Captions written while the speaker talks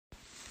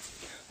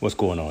What's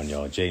going on,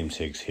 y'all? James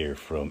Higgs here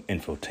from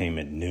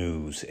Infotainment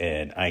News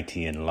and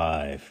ITN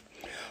Live.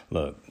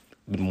 Look,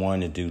 been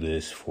wanting to do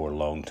this for a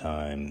long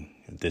time.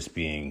 This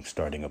being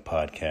starting a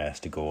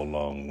podcast to go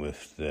along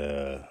with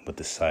the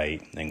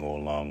site and go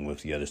along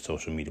with the other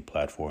social media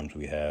platforms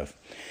we have.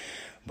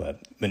 But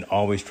been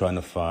always trying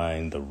to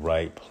find the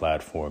right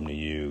platform to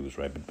use,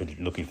 right? Been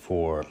looking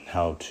for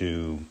how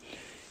to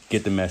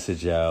get the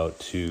message out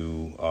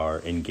to our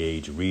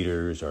engaged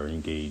readers, our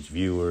engaged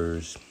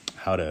viewers,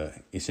 how to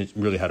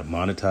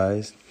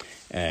monetize.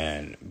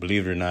 And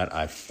believe it or not,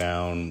 I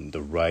found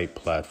the right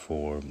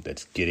platform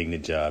that's getting the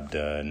job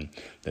done,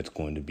 that's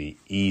going to be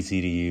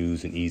easy to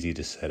use and easy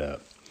to set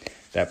up.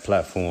 That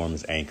platform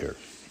is Anchor.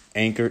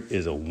 Anchor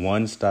is a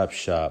one-stop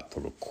shop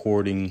for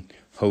recording,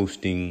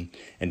 hosting,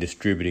 and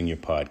distributing your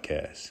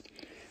podcast.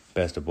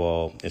 Best of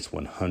all, it's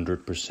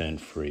 100%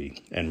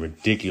 free and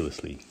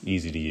ridiculously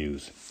easy to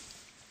use.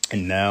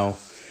 And now,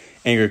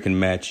 Anchor can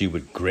match you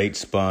with great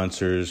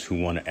sponsors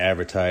who want to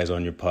advertise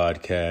on your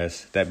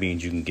podcast. That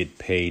means you can get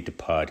paid to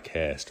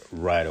podcast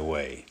right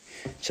away.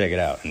 Check it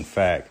out. In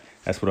fact,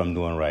 that's what I'm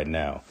doing right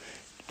now.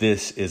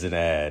 This is an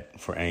ad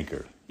for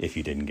Anchor, if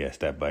you didn't guess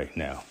that by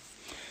now.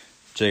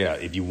 Check it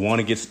out. If you want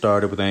to get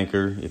started with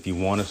Anchor, if you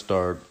want to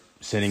start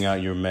sending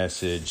out your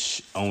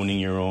message, owning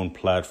your own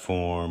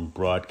platform,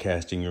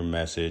 broadcasting your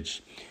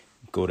message,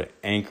 go to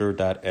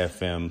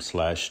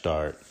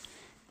anchor.fm/start.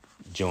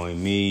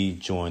 Join me,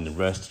 join the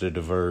rest of the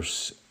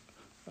diverse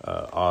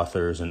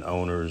authors and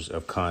owners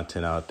of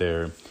content out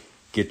there.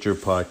 Get your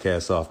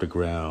podcast off the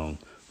ground.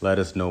 Let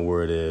us know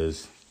where it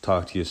is.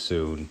 Talk to you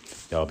soon.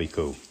 Y'all be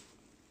cool.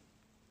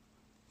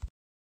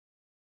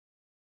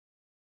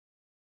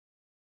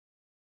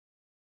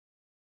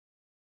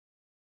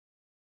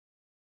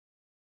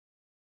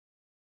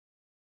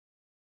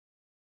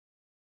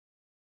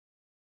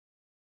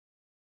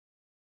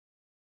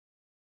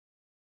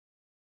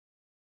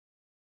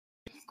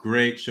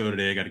 Great show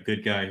today. I got a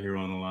good guy here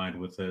on the line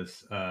with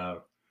us,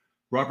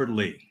 Robert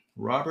Lee.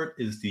 Robert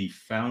is the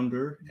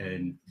founder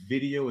and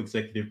video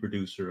executive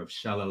producer of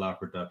Shalala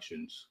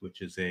Productions,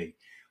 which is a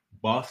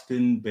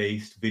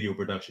Boston-based video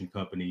production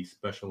company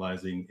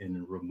specializing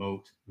in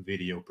remote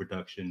video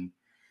production,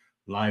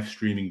 live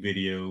streaming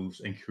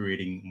videos, and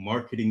creating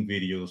marketing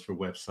videos for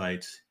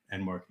websites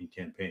and marketing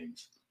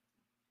campaigns.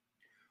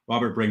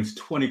 Robert brings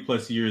 20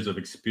 plus years of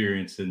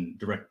experience in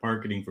direct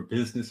marketing for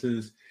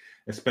businesses,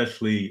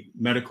 especially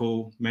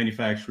medical,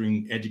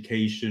 manufacturing,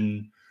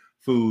 education,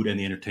 food, and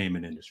the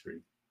entertainment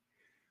industry.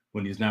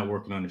 When he's not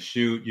working on a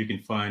shoot, you can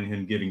find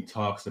him giving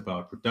talks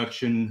about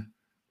production,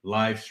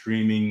 live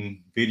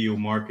streaming, video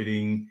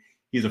marketing.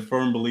 He's a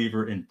firm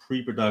believer in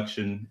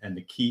pre-production, and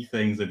the key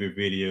things of your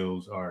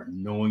videos are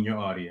knowing your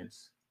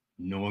audience,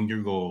 knowing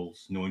your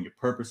goals, knowing your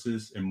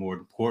purposes, and more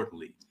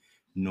importantly,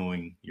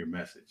 knowing your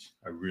message.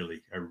 I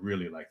really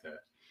like that.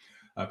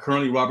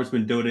 Currently, Robert's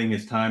been donating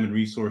his time and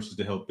resources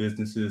to help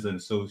businesses and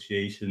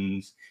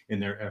associations in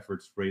their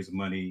efforts to raise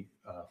money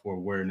for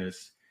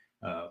awareness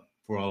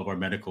for all of our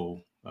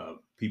medical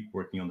people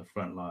working on the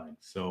front line.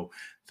 So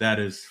that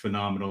is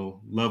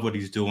phenomenal. Love what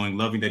he's doing.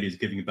 Loving that he's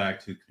giving back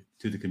to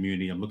the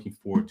community. I'm looking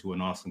forward to an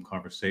awesome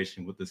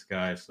conversation with this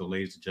guy. So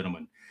ladies and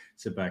gentlemen,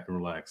 sit back and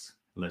relax.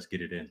 Let's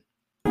get it in.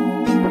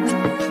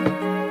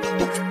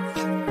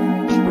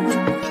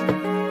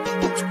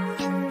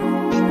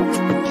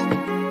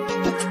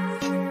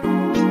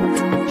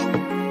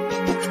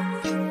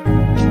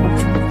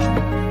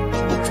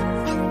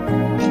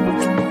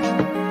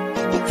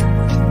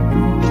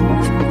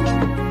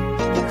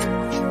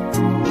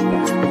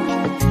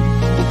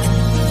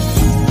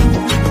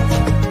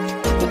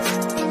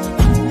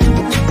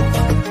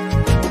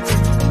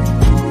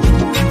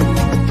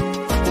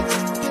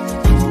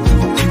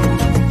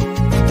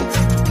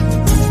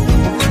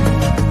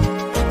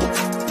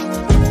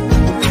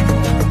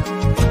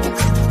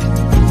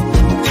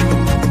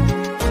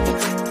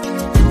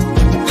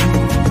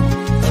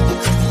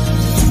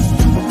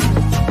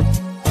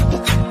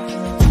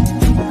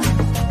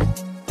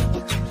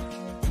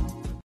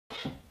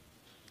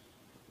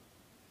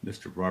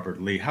 Mr. Robert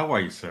Lee, how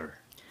are you, sir?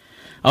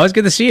 Always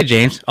good to see you,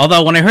 James.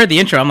 Although when I heard the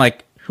intro, I'm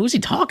like, who's he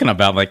talking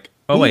about? I'm like,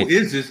 oh, wait. Who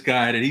is this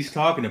guy that he's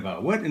talking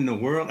about? What in the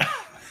world?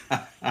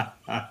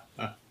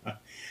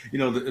 You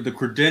know, the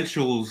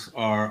credentials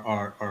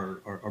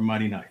are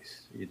mighty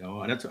nice. You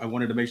know, and I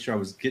wanted to make sure I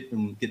was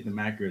getting them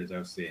accurate as I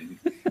was saying.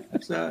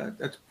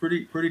 That's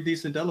pretty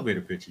decent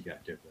elevator pitch you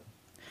got there, though.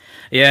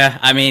 Yeah,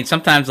 I mean,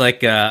 sometimes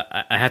like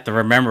I have to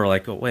remember,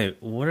 like, oh, wait,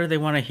 what do they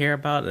want to hear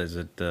about? Is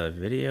it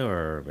video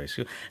or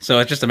basically? So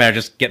it's just a matter of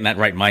just getting that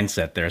right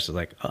mindset there. So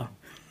like, oh,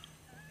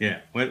 yeah,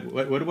 what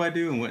do I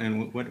do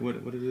and what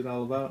is it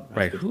all about? That's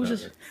right, who's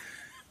this?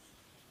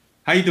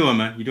 How you doing,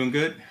 man? You doing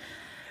good?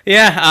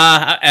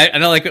 Yeah, I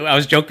know. Like I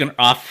was joking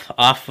off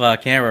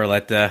camera,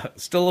 like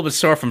still a little bit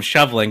sore from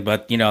shoveling,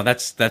 but you know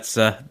that's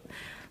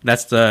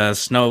That's the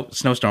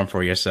snowstorm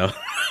for you. So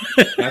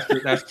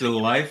that's the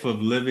life of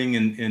living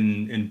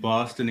in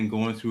Boston and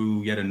going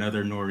through yet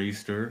another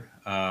nor'easter.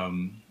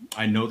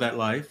 I know that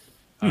life.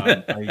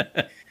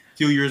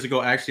 few years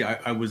ago, actually,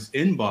 I was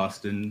in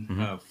Boston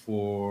Mm-hmm.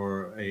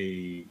 for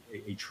a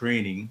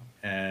training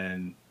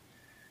and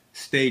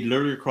stayed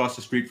literally across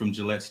the street from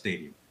Gillette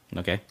Stadium.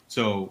 Okay.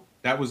 So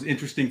that was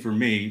interesting for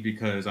me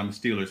because I'm a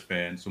Steelers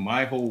fan. So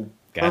my whole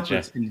Gotcha.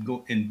 purpose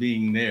in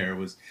being there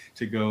was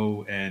to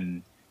go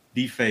and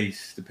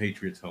deface the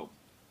Patriots' home.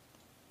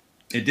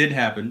 It did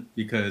happen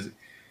because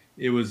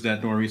it was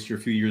that nor'easter a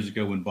few years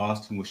ago when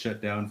Boston was shut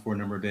down for a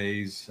number of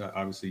days.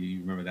 Obviously,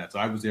 you remember that. So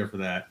I was there for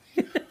that.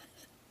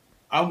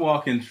 I'm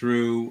walking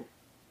through.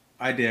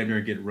 I damn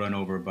near get run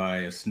over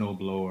by a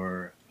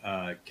snowblower,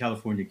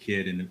 California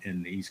kid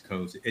in the East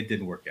Coast. It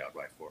didn't work out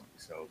right for me.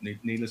 So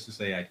needless to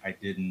say, I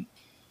didn't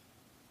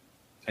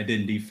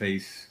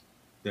deface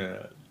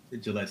the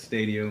Gillette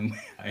Stadium.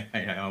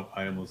 I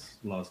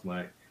almost lost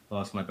my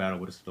battle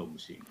with a snow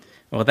machine.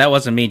 Well, that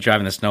wasn't me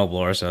driving the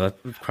snowblower, so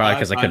that's probably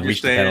because I I'm couldn't just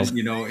reach the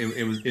saying,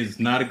 pedals. it's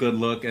not a good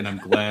look, and I'm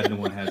glad no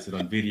one has it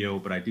on video.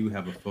 But I do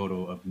have a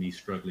photo of me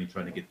struggling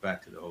trying to get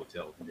back to the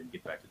hotel and then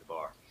get back to the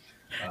bar.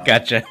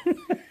 Gotcha.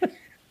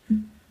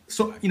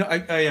 So,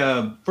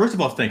 I first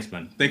of all, thanks,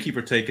 man. Thank you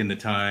for taking the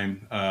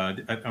time.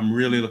 I'm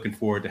really looking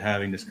forward to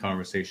having this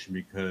conversation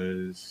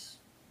because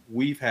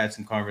we've had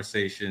some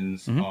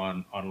conversations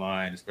Mm-hmm.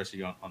 online,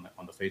 especially on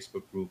the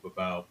Facebook group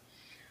about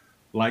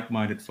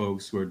like-minded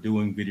folks who are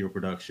doing video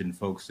production,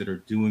 folks that are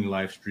doing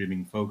live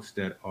streaming, folks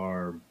that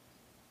are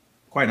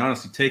quite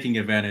honestly taking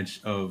advantage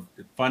of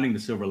finding the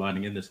silver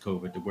lining in this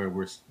COVID to where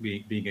we're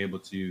being able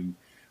to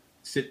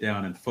sit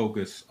down and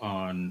focus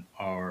on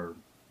our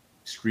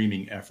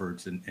streaming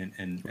efforts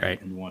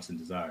Right. and wants and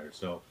desires.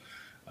 So,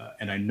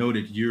 and I know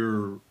that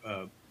you're,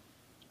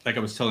 like I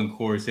was telling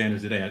Corey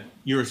Sanders today,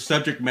 you're a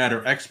subject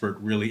matter expert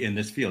really in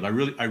this field. I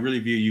really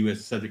view you as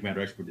a subject matter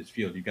expert in this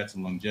field. You've got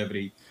some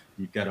longevity,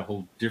 you've got a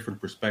whole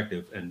different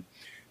perspective. And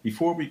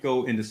before we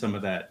go into some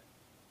of that,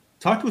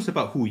 talk to us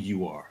about who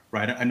you are,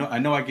 right? I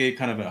know I gave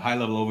kind of a high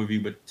level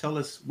overview, but tell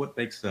us what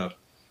makes up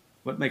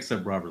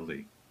Robert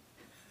Lee.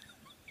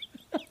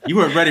 You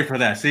weren't ready for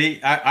that. See,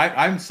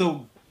 I'm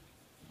so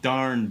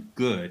darn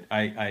good.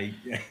 I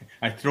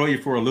throw you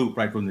for a loop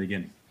right from the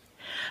beginning.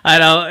 I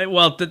know.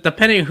 Well,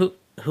 depending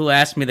who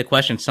asks me the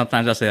question,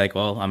 sometimes I'll say like,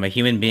 "Well, I'm a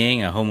human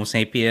being, a Homo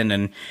sapien,"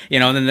 and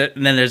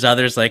then there's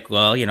others like,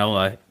 "Well,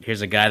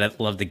 here's a guy that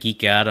loved to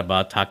geek out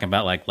about talking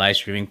about like live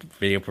streaming,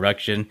 video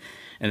production."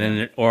 And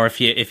then, or if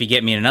you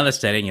get me in another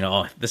setting,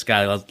 this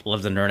guy loves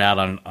to nerd out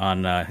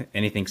on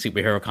anything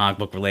superhero comic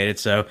book related.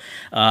 So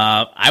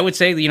I would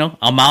say,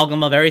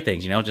 amalgam of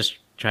everything. Just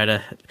try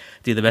to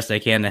do the best I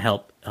can to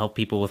help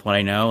people with what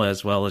I know,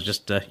 as well as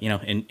just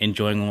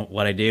enjoying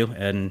what I do,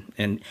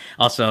 and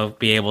also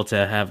be able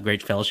to have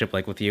great fellowship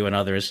like with you and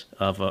others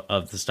of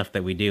the stuff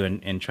that we do,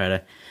 and try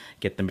to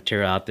get the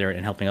material out there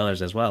and helping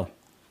others as well.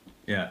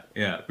 Yeah,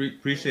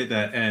 appreciate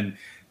that. And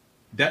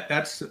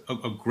that's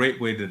a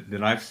great way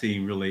that I've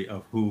seen really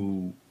of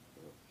who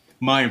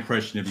my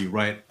impression of you,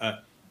 right?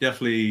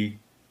 Definitely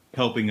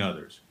helping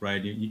others,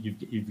 right?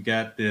 You've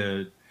got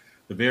the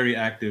very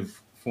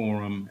active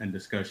forum and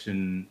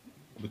discussion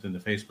within the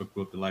Facebook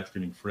group, the Live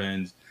Streaming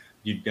Friends.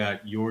 You've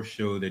got your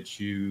show that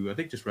I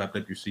think just wrapped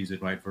up your season,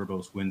 right?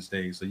 Verbose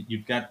Wednesdays. So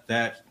you've got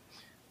that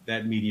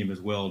medium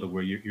as well, to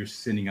where you're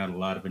sending out a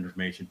lot of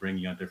information,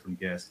 bringing on different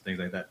guests, things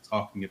like that,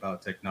 talking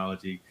about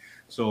technology.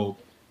 So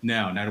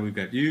now that we've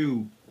got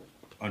you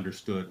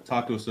understood,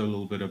 talk to us a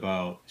little bit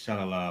about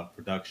Shalala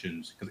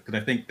Productions, because I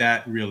think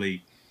that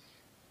really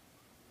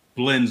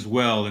blends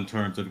well in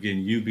terms of, again,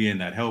 you being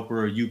that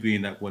helper, you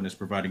being that one that's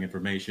providing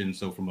information.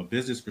 So from a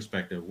business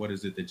perspective, what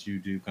is it that you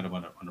do kind of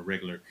on a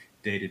regular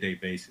day-to-day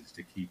basis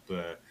to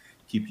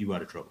keep you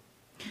out of trouble?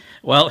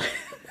 Well,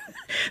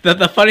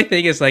 the funny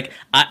thing is, like,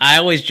 I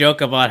always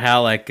joke about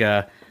how, like,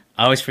 I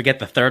always forget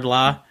the third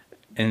law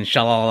in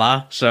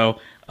Shalala. So,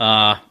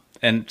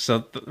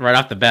 right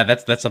off the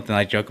bat, that's something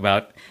I joke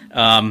about.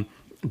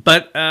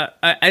 But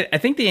I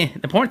think the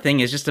important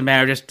thing is just a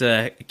matter of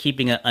just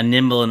keeping a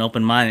nimble and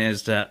open mind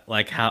as to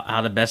like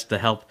how the best to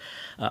help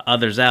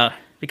others out,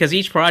 because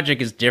each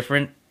project is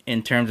different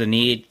in terms of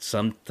need.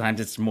 Sometimes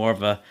it's more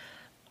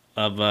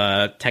of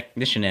a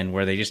technician end,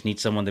 where they just need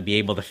someone to be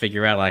able to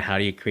figure out like how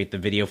do you create the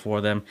video for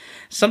them.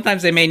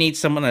 Sometimes they may need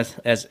someone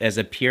as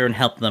a peer and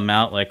help them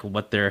out, like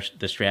what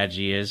the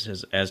strategy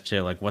is as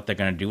to like what they're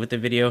going to do with the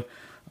video.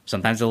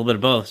 Sometimes a little bit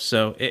of both.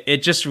 So it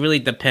just really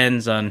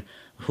depends on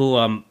who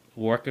I'm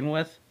working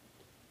with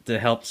to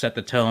help set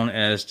the tone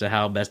as to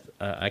how best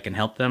I can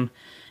help them.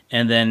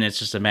 And then it's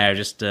just a matter of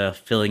just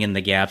filling in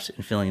the gaps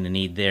and filling the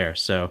need there.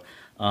 So,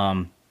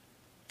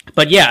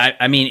 but yeah,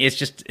 I mean, it's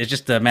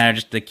just a matter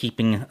of just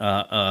keeping,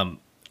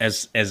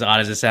 as odd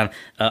as it sounds,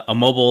 a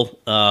mobile,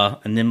 a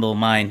nimble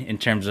mind in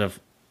terms of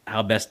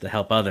how best to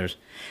help others.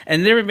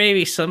 And there may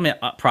be some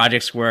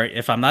projects where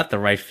if I'm not the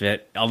right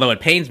fit, although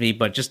it pains me,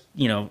 but just,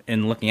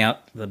 in looking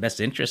out the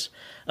best interest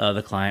of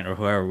the client or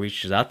whoever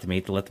reaches out to me,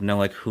 to let them know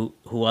like who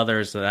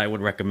others that I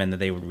would recommend that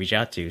they would reach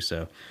out to.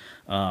 So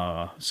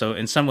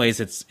in some ways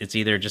it's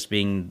either just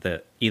being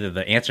either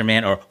the answer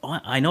man or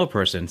I know a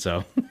person.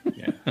 So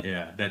yeah.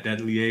 Yeah,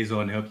 that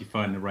liaison to help you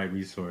find the right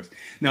resource.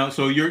 Now,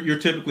 so you're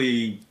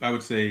typically, I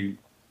would say,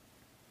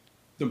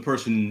 the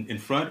person in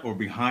front or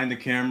behind the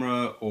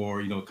camera,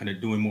 or kind of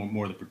doing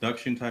more of the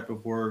production type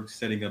of work,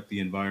 setting up the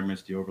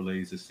environments, the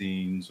overlays, the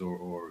scenes,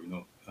 or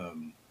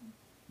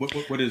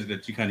what is it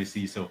that you kind of see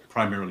yourself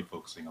primarily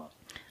focusing on?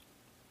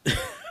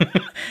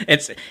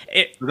 Was that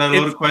a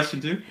loaded question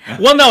too?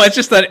 Well, no, it's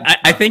just that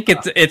I think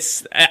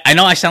it's. I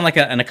know I sound like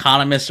an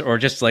economist or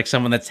just like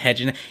someone that's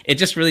hedging. It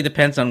just really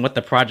depends on what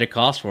the project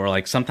calls for.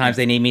 Like sometimes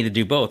they need me to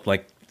do both.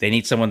 Like they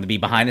need someone to be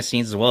behind the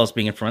scenes as well as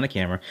being in front of the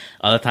camera.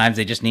 Other times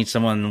they just need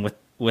someone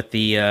with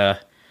the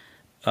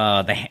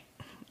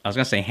I was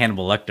gonna say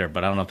Hannibal Lecter,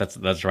 but I don't know if that's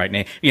the right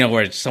name.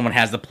 Where someone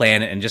has the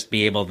plan and just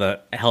be able to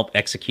help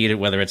execute it,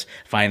 whether it's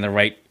find the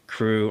right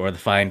crew or the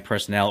fine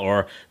personnel,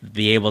 or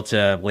be able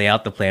to lay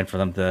out the plan for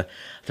them to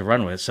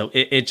run with. So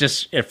it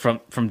just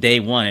from day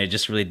one, it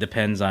just really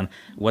depends on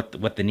what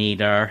the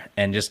need are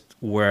and just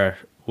what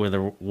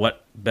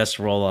best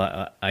role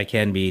I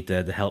can be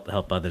to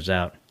help others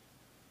out.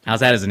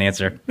 How's that as an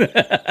answer?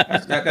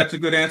 That's a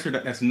good answer.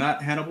 That's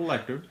not Hannibal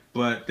Lecter,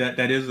 but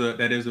that is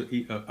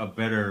a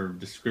better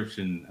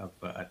description of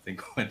I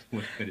think what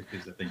it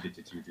is. I think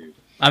that you do.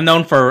 I'm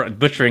known for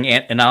butchering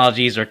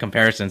analogies or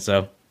comparisons,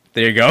 so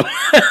there you go.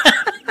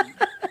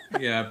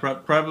 Yeah,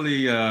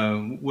 probably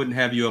wouldn't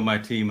have you on my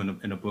team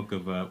in a book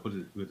of what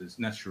is it,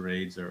 not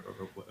charades or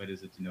what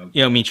is it?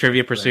 You mean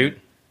Trivia Pursuit?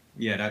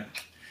 Yeah,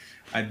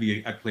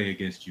 I'd play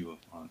against you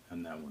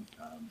on that one.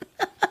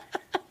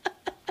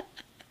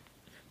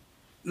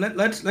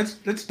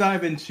 Let's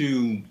dive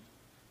into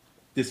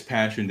this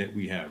passion that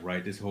we have,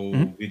 right? This whole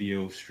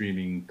video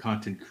streaming,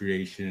 content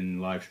creation,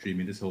 live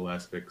streaming, this whole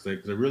aspect.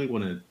 Because I really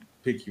want to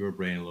pick your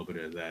brain a little bit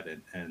of that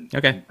and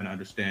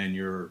understand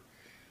your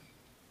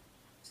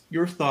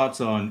thoughts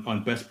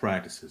on best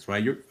practices,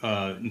 right?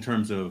 In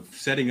terms of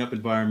setting up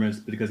environments,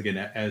 because again,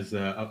 as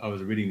I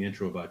was reading the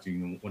intro about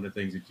you, one of the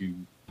things that you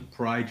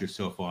pride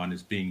yourself on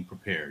is being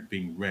prepared,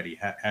 being ready,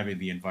 having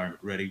the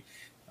environment ready.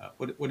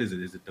 What is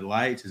it? Is it the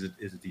lights? Is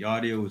it the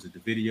audio? Is it the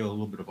video? A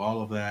little bit of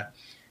all of that,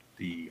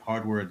 the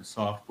hardware, the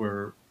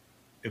software.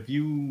 If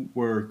you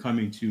were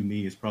coming to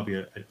me as probably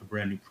a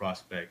brand new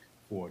prospect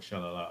for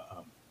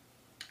Shalala,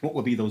 what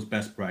would be those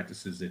best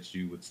practices that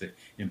you would say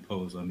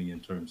impose on me in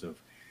terms of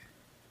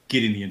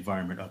getting the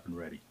environment up and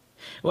ready?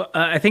 Well,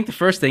 I think the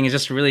first thing is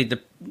just really to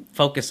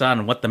focus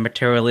on what the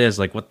material is,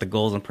 like what the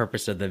goals and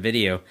purpose of the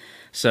video.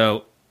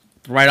 So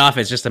right off,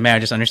 it's just a matter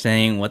of just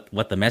understanding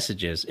what the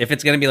message is. If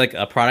it's going to be like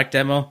a product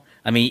demo,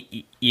 I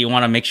mean, you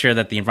want to make sure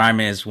that the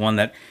environment is one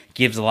that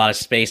gives a lot of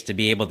space to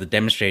be able to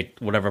demonstrate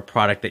whatever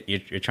product that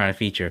you're trying to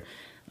feature.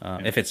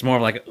 If it's more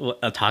of like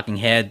a talking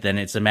head, then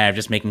it's a matter of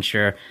just making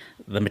sure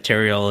the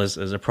material is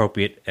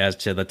appropriate as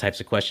to the types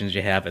of questions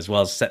you have, as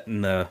well as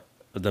setting the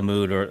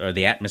mood or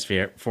the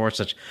atmosphere for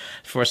such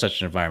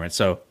an environment.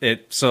 So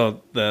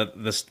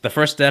the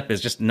first step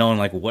is just knowing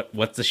like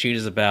what the shoot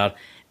is about,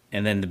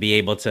 and then to be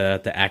able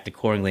to act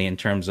accordingly in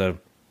terms of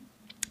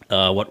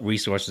what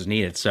resources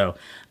needed. So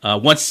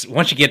once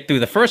you get through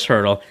the first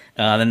hurdle,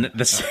 then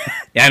this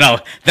yeah, I know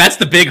that's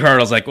the big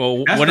hurdle. It's like,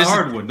 well, that's what the is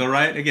hard one, though,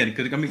 right? Again,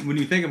 because I mean, when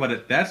you think about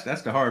it, that's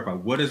the hard part.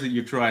 What is it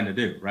you're trying to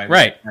do, right?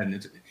 Right. And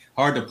it's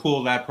hard to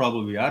pull that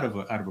probably out of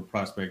a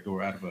prospect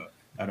or out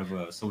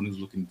of someone who's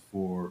looking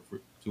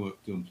to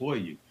employ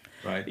you,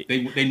 right?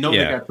 They know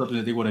they got something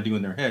that they want to do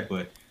in their head,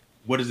 but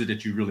what is it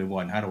that you really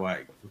want? How do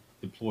I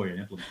deploy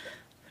and implement that?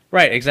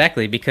 Right,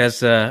 exactly.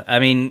 Because I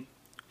mean,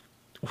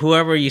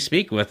 whoever you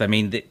speak with, I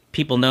mean,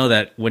 people know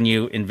that when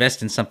you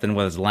invest in something,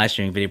 whether it's live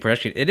streaming, video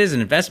production, it is an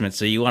investment.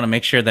 So you want to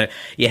make sure that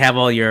you have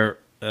all your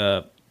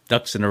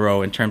ducks in a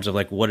row in terms of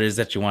like what it is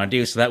that you want to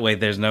do. So that way,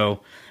 there's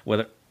no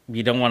whether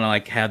you don't want to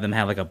like have them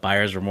have like a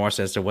buyer's remorse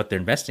as to what they're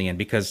investing in,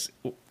 because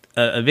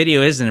a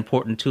video is an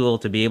important tool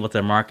to be able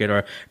to market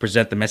or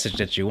present the message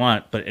that you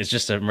want, but it's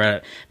just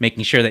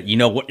making sure that you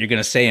know what you're going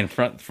to say in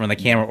front from the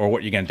camera or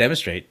what you're going to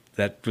demonstrate.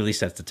 That really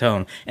sets the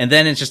tone. And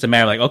then it's just a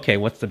matter of like, okay,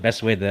 what's the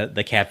best way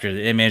to capture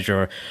the image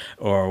or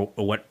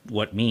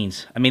what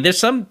means? I mean, there's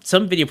some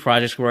video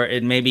projects where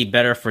it may be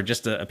better for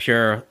just a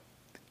pure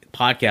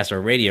podcast or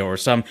radio, or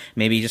some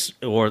maybe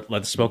just or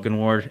like the spoken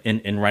word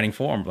in writing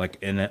form, like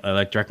in a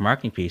like direct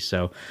marketing piece.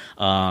 So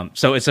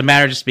it's a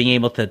matter of just being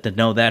able to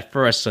know that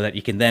first, so that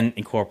you can then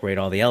incorporate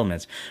all the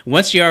elements.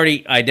 Once you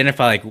already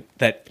identify like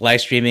that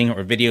live streaming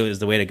or video is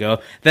the way to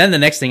go, then the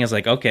next thing is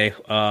like, okay,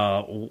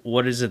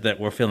 what is it that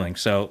we're filming?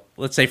 So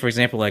let's say, for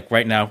example, like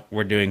right now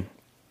we're doing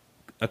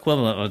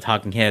equivalent of a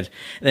talking head.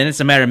 Then it's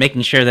a matter of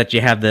making sure that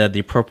you have the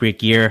appropriate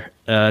gear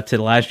to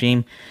the live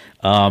stream.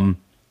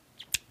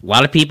 A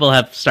lot of people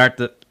have start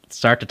to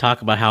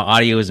talk about how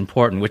audio is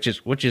important, which is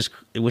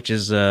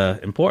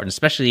important,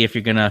 especially if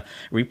you're gonna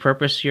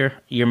repurpose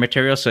your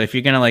material. So if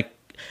you're gonna like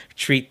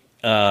treat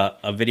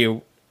a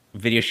video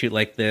shoot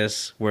like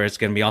this, where it's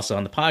gonna be also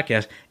on the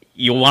podcast,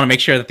 you'll want to make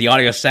sure that the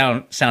audio is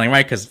sounding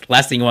right, because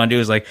last thing you want to do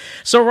is like,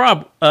 so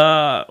Rob,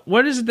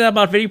 what is it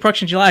about video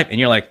production you like? And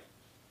you're like,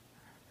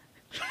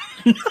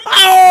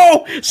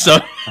 Oh, so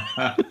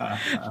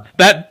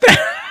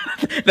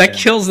that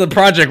kills the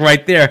project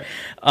right there.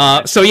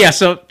 So yeah,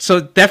 so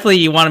definitely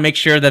you want to make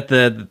sure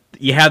that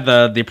you have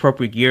the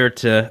appropriate gear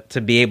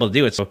to be able to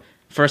do it. So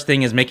first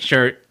thing is making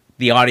sure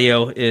the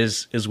audio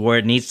is where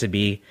it needs to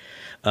be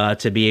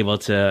able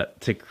to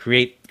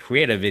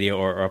create a video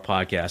or a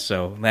podcast.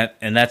 So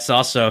that's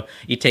also,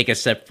 you take a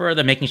step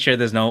further, making sure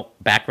there's no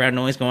background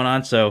noise going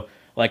on. So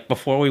like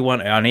before we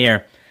went on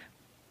air,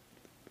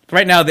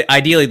 right now,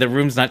 ideally the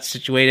room's not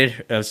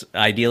situated as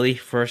ideally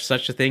for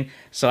such a thing.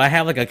 So I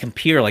have like a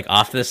computer like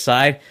off to the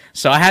side.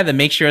 So I had to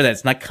make sure that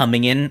it's not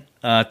coming in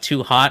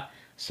too hot.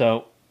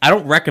 So I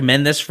don't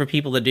recommend this for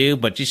people to do,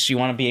 but just you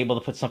want to be able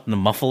to put something to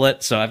muffle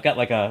it. So I've got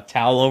like a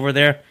towel over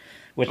there,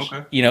 which,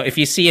 if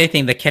you see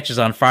anything that catches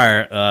on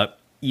fire,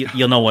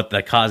 you'll know what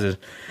the cause is.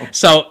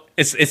 So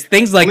it's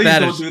things like Please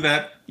that. Please don't do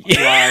that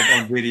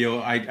live on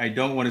video. I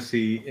don't want to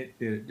see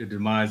the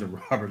demise of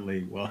Robert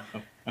Lee. Well,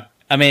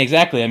 I mean,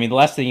 exactly. I mean, the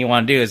last thing you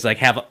want to do is like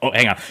have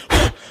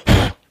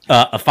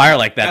a fire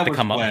like that to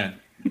come planned. Up.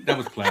 That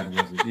was planned,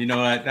 wasn't it? You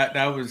know,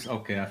 that was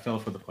okay. I fell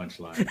for the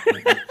punchline.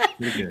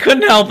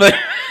 Couldn't help it.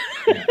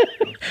 Yeah.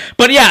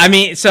 But yeah, I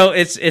mean, so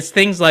it's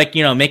things like,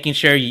 making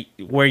sure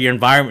where your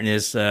environment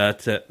is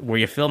to where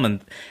you're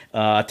filming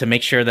to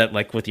make sure that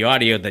like with your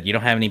audio that you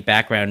don't have any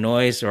background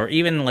noise, or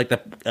even like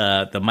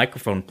the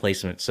microphone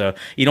placement. So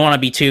you don't want to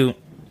be too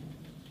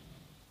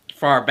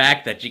far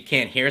back that you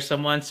can't hear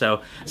someone.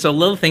 So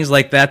little things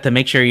like that to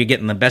make sure you're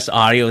getting the best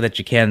audio that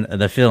you can of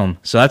the film.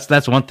 So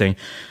that's one thing.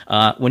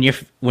 When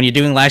you're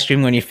doing live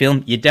streaming, when you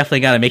film, you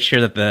definitely got to make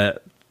sure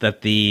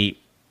that the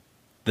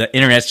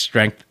internet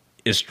strength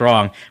is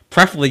strong.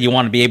 Preferably, you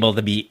want to be able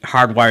to be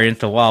hardwired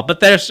into the wall.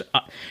 But there's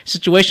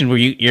situations where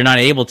you're not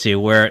able to,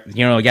 where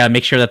you got to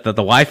make sure that the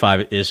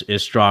Wi-Fi is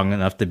strong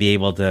enough to be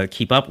able to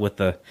keep up with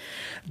the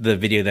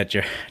video that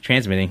you're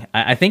transmitting.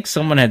 I think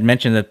someone had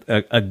mentioned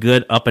that a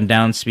good up and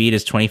down speed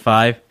is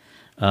 25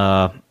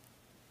 megabits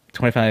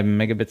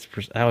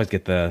per. I always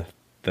get the.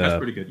 That's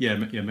pretty good. Yeah,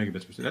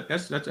 megabits per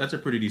second. That's a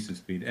pretty decent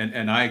speed,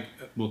 and I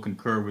will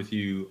concur with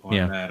you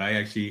on that. I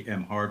actually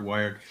am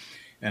hardwired.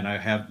 And I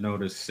have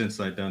noticed since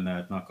I've done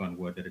that, knock on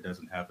wood, that it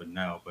doesn't happen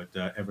now. But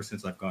ever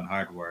since I've gone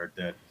hardwired,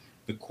 that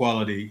the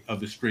quality of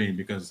the stream,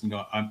 because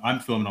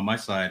I'm filming on my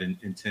side in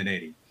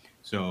 1080,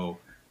 so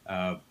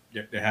there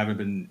haven't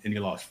been any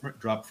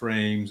drop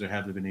frames, there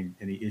haven't been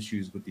any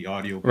issues with the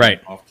audio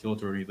off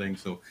kilter or anything.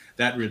 So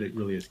that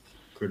really is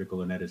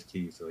critical, and that is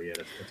key. So yeah,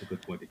 that's a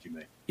good point that you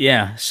make.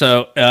 Yeah.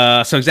 So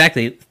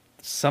exactly,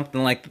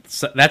 something like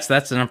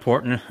that's an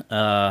important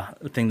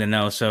thing to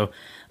know. So.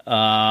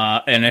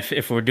 And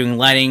if we're doing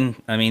lighting,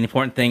 I mean, the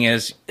important thing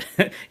is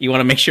you want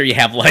to make sure you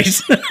have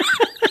lights,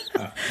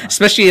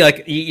 especially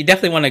like you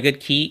definitely want a good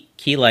key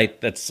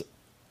light that's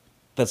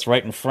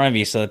right in front of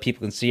you so that people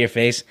can see your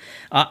face.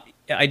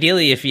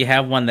 Ideally, if you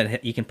have one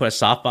that you can put a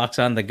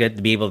softbox on, they're good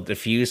to be able to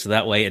diffuse, so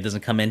that way it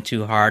doesn't come in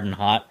too hard and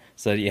hot.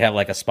 So you have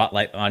like a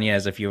spotlight on you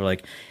as if you were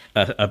like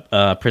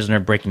a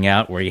prisoner breaking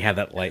out, where you have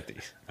that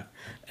light.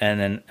 And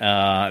then,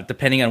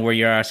 depending on where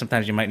you are,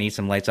 sometimes you might need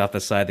some lights off the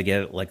side to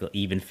get like an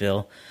even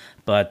fill.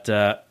 But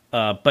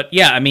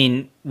yeah, I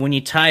mean, when you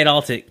tie it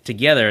all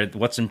together,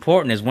 what's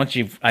important is once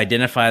you've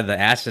identified the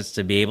assets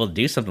to be able to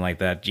do something like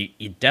that,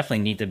 you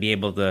definitely need to be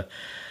able to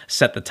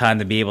set the time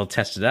to be able to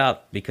test it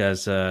out,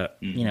 because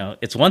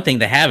it's one thing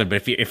to have it,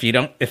 but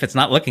if it's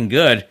not looking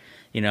good,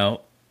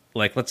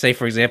 like let's say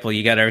for example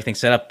you got everything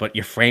set up, but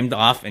you're framed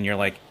off and you're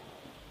like,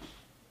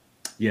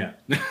 yeah.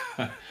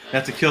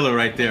 That's a killer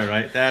right there,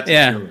 right? That's a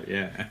killer,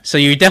 yeah. So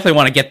you definitely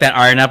want to get that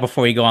ironed out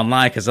before you go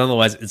online, because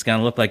otherwise it's going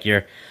to look like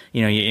you're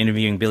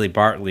interviewing Billy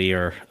Bartley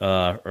or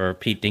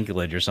Pete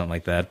Dinklage or something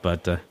like that.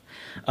 But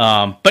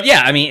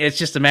yeah, I mean, it's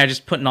just a matter of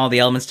just putting all the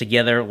elements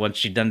together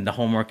once you've done the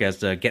homework as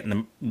to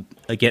getting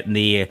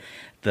the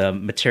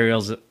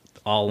materials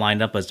all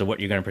lined up as to what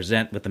you're going to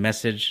present with the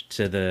message,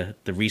 to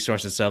the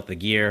resource itself, the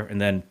gear,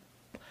 and then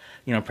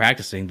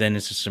practicing. Then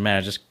it's just a matter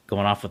of just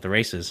going off with the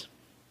races.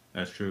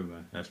 That's true,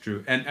 man. That's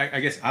true. And I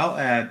guess I'll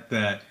add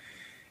that,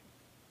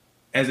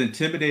 as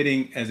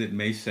intimidating as it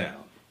may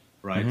sound,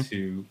 right,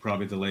 to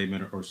probably the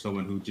layman or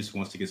someone who just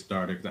wants to get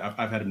started.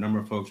 I've had a number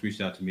of folks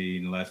reach out to me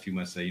in the last few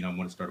months, say, I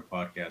want to start a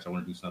podcast. I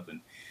want to do something.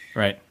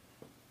 Right.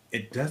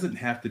 It doesn't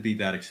have to be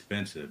that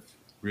expensive,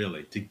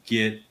 really, to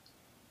get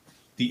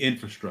the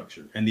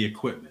infrastructure and the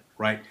equipment,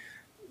 right?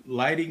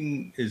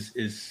 Lighting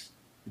is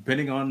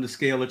depending on the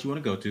scale that you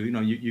want to go to.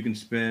 You can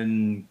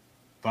spend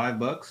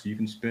 $5, you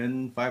can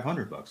spend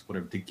 $500,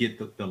 whatever, to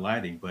get the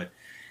lighting, but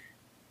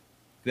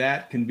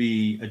that can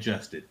be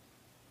adjusted.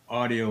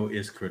 Audio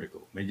is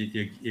critical.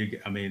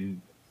 I mean,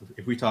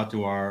 if we talk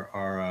to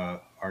our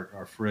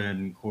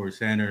friend Corey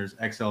Sanders,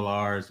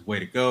 XLRs, way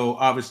to go.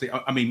 Obviously,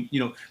 I mean,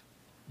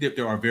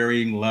 there are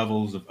varying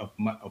levels of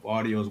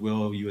audio as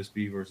well,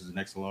 USB versus an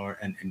XLR,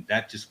 and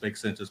that just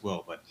makes sense as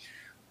well. But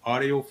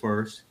audio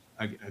first,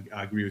 I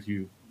agree with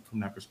you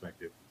from that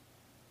perspective.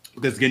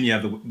 Because again, you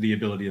have the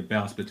ability to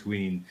bounce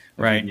between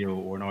a video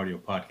or an audio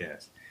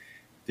podcast.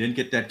 Then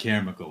get that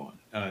camera going.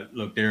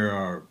 Look, there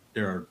are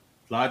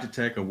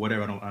Logitech or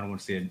whatever. I don't want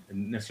to say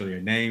necessarily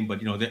a name, but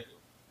that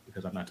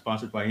because I'm not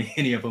sponsored by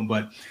any of them.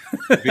 But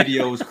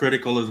video is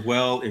critical as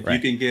well. If you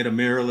can get a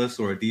mirrorless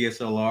or a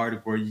DSLR to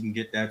where you can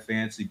get that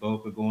fancy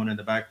bokeh going in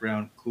the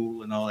background,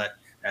 cool and all that.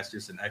 That's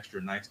just an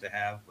extra nice to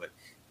have. But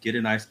get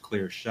a nice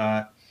clear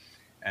shot,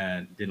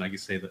 and then like you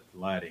say, the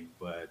lighting.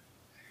 But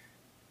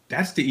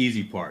that's the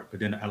easy part. But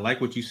then I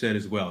like what you said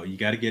as well. You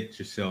got to get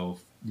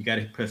yourself. You got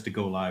to press the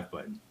go live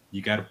button.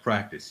 You got to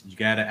practice. You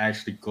got to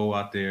actually go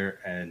out there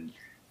and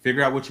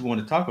figure out what you want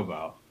to talk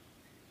about,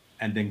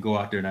 and then go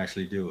out there and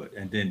actually do it,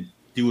 and then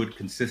do it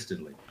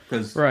consistently.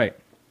 Because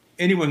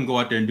anyone can go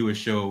out there and do a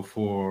show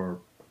for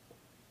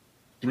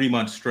 3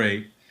 months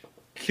straight,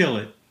 kill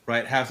it,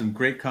 right? Have some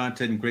great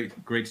content and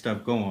great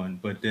stuff going,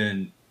 but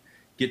then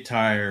get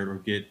tired or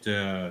get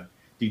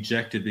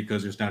dejected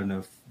because there's not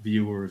enough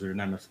viewers or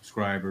not enough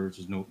subscribers,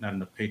 there's not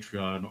enough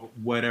Patreon, or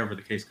whatever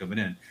the case coming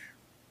in.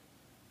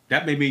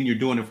 That may mean you're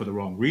doing it for the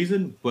wrong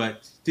reason,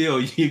 but still,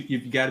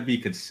 you've got to be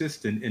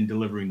consistent in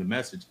delivering the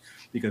message,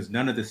 because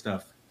none of this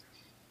stuff,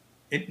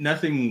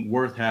 nothing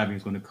worth having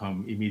is going to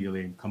come immediately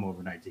and come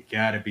overnight. You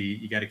got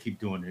to keep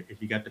doing it.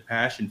 If you got the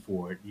passion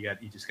for it, you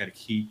just got to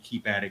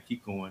keep at it,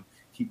 keep going,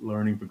 keep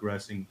learning,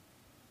 progressing,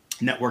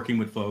 networking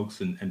with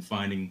folks, and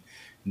finding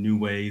new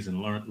ways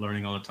and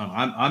learning all the time.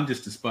 I'm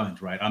just a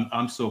sponge, right?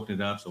 I'm soaking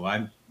it up, so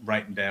I'm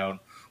writing down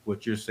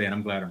what you're saying.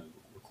 I'm glad I'm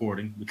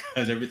recording,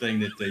 because everything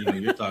that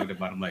you're talking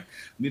about, I'm like,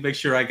 let me make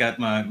sure I got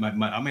my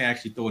I may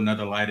actually throw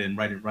another light in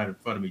right in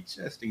front of me,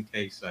 just in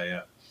case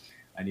I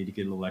need to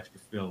get a little extra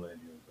fill in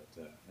here.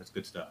 But that's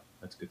good stuff.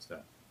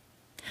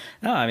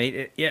 No, I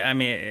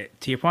mean,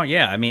 to your point,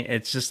 yeah. I mean,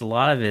 it's just a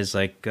lot of it is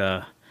like,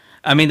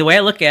 I mean, the way I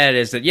look at it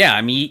is that, yeah,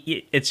 I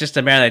mean, it's just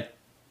a matter that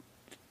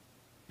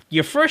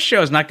your first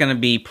show is not going to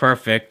be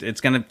perfect. There's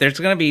going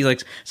to be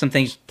like some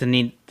things to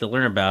need to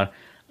learn about.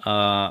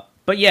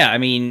 But yeah, I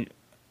mean,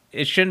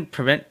 it shouldn't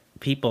prevent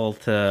people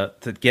to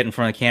get in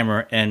front of the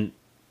camera and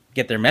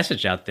get their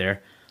message out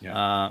there.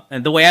 Yeah.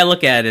 And the way I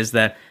look at it is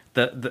that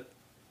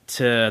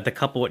to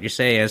couple what you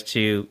say as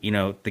to,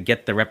 to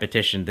get the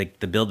repetition,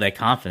 to build that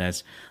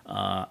confidence,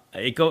 to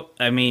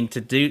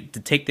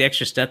take the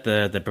extra step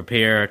to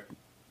prepare,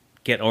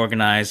 get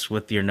organized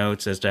with your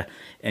notes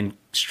and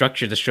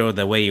structure the show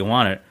the way you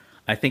want it.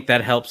 I think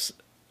that helps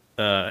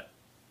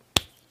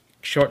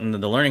shorten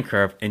the learning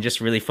curve and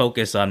just really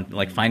focus on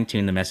like fine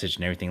tune the message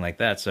and everything like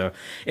that. So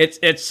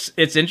it's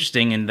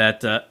interesting in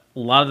that a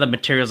lot of the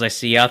materials I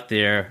see out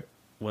there,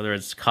 whether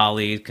it's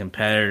colleagues,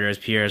 competitors,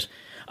 peers,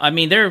 I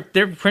mean, they're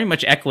pretty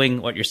much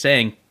echoing what you're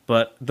saying.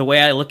 But the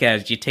way I look at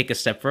it is you take a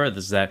step further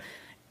is that,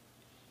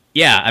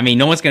 yeah, I mean,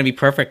 no one's going to be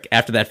perfect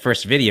after that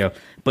first video,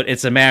 but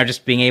it's a matter of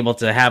just being able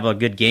to have a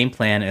good game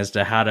plan as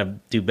to how to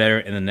do better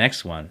in the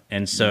next one.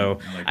 And so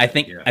I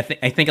think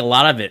a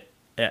lot of it,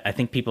 I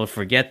think people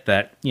forget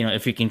that,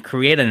 if you can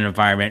create an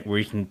environment where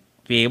you can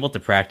be able to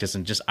practice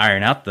and just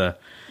iron out the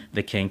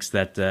kinks,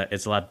 that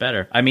it's a lot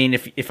better. I mean,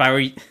 if I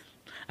were,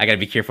 I got to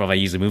be careful if I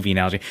use a movie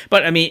analogy,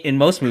 but I mean, in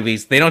most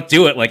movies, they don't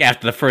do it like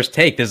after the first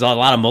take. There's a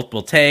lot of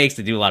multiple takes.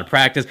 They do a lot of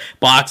practice,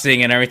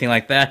 boxing and everything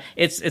like that.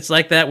 It's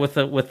like that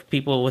with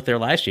people with their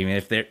live streaming.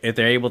 If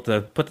they're able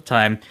to put the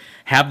time,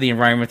 have the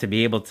environment to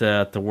be able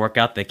to work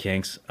out the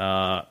kinks,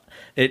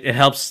 it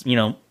helps,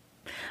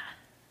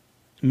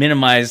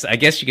 minimize, I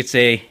guess you could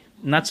say,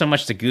 not so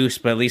much the goose,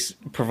 but at least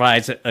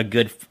provides a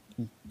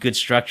good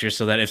structure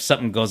so that if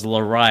something goes a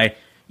little awry,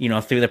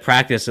 through the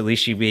practice, at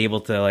least you'd be able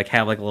to like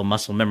have like a little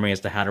muscle memory as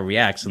to how to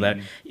react, so that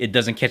it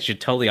doesn't catch you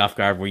totally off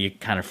guard where you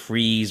kind of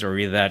freeze or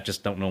either that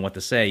just don't know what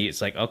to say.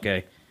 It's like,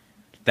 okay,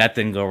 that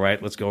didn't go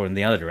right, let's go in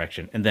the other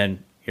direction, and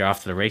then you're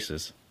off to the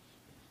races.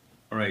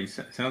 All right,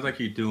 sounds like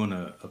you're doing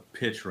a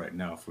pitch right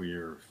now for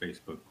your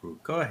Facebook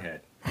group. Go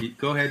ahead.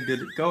 Go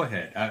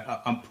ahead.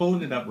 I'm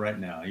pulling it up right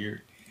now. You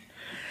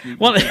keep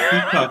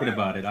talking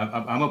about it.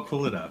 I'm gonna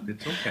pull it up.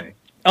 It's okay.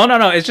 Oh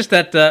no! It's just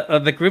that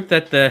the group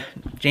that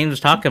James was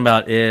talking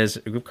about is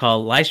a group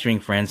called Live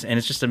Streaming Friends, and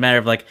it's just a matter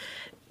of like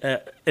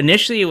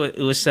initially it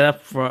was set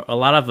up for a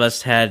lot of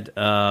us had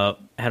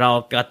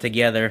all got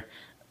together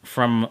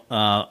from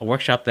a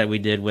workshop that we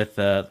did with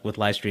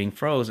Live Streaming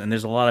Pros, and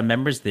there's a lot of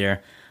members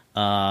there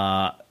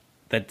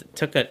that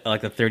took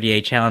like a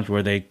 30-day challenge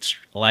where they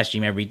live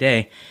stream every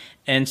day,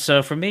 and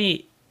so for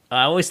me,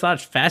 I always thought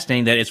it's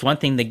fascinating that it's one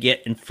thing to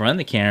get in front of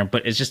the camera,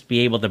 but it's just be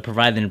able to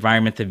provide the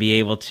environment to be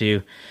able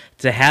to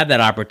have that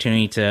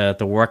opportunity to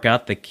work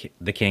out the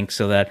kinks,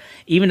 so that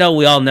even though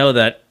we all know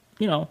that,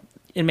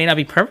 it may not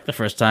be perfect the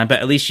first time, but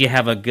at least you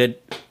have a good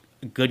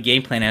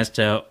game plan as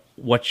to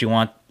what you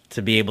want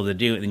to be able to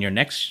do in your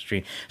next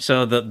stream.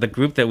 So the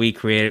group that we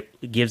created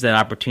gives that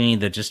opportunity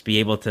to just be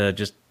able to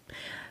just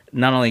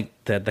not only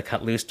to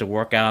cut loose, to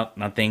work out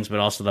on things, but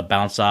also to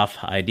bounce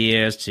off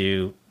ideas,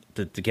 to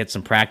get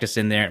some practice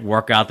in there,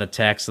 work out the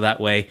text, so that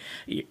way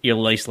you're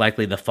least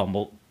likely to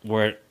fumble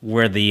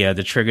where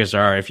the triggers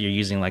are if you're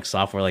using like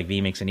software like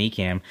vMix and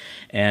Ecamm,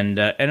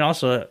 and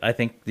also I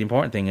think the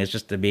important thing is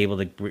just to be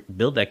able to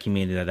build that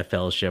community, that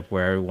fellowship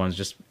where everyone's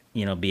just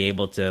be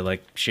able to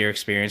like share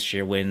experience,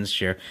 share wins,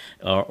 share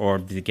or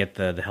to get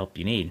the help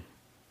you need.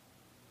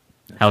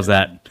 How's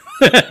that?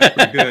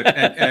 Pretty good.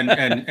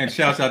 And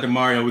shouts out to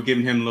Mario. We're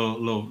giving him a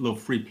little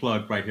free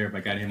plug right here. If I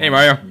got him. Hey,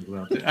 Mario.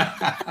 Well.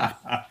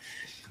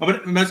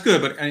 But that's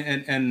good. But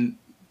and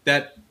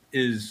that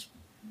is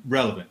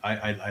relevant.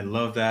 I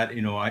love that.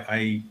 You know,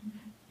 I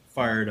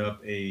fired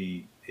up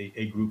a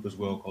group as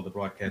well called the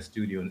Broadcast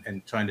Studio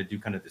and trying to do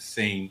kind of the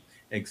same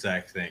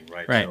exact thing,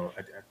 right? Right. So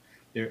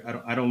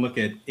I don't look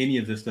at any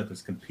of this stuff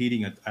as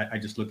competing. I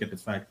just look at the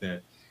fact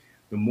that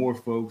the more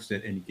folks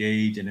that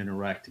engage and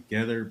interact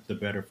together, the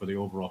better for the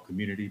overall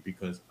community.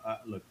 Because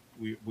look,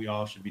 we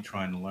all should be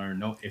trying to learn.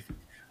 No, if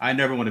I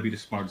never want to be the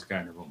smartest guy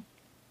in the room.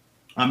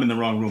 I'm in the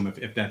wrong room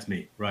if that's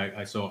me, right?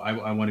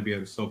 I want to be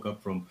able to soak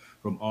up from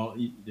all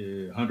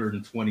the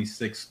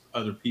 126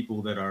 other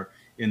people that are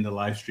in the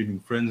live streaming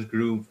friends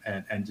group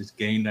and just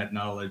gain that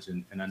knowledge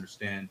and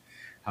understand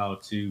how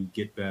to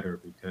get better.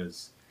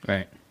 Because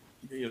Right.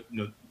 you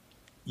know,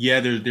 yeah,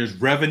 there's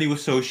revenue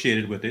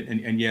associated with it,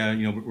 and yeah,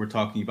 you know, we're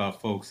talking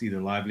about folks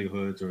either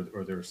livelihoods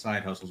or their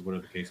side hustles,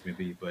 whatever the case may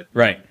be. But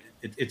Right.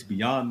 It's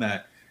beyond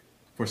that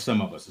for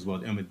some of us as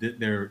well. I mean,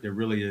 there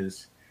really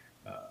is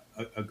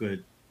a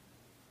good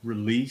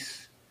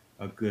release,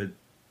 a good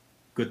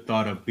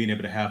thought of being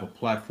able to have a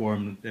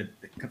platform that,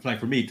 like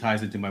for me,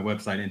 ties into my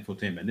website,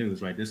 Infotainment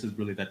News, right? This is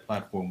really that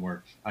platform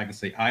where I can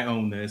say, I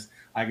own this.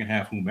 I can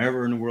have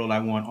whomever in the world I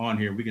want on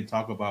here. We can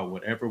talk about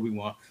whatever we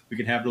want. We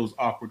can have those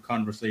awkward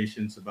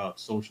conversations about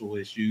social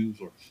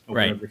issues or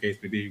Right. whatever the case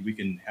may be. We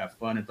can have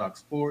fun and talk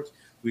sports.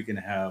 We can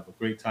have a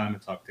great time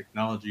and talk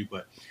technology,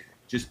 but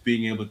just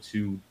being able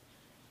to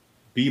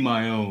be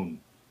my own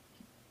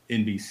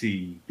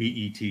NBC,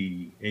 BET,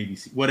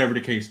 ABC, whatever the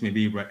case may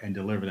be, right, and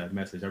deliver that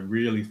message. I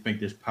really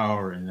think there's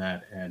power in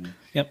that, and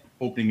Yep.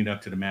 opening it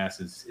up to the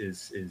masses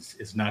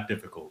is not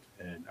difficult.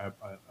 And I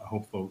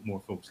hope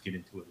more folks get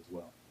into it as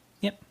well.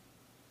 Yep.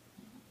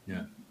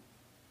 Yeah.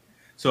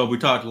 So we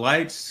talked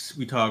lights,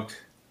 we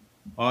talked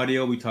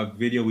audio, we talked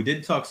video. We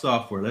didn't talk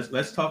software.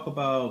 Let's talk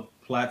about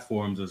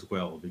platforms as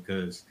well,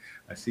 because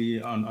I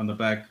see on the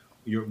back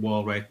your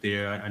wall right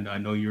there. I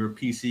know you're a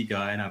PC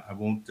guy, and I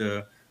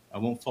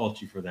won't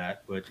fault you for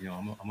that, but you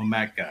know, I'm a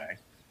Mac guy.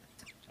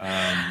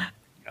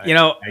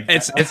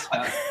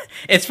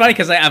 It's funny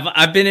because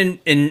I've been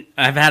in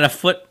I've had a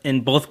foot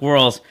in both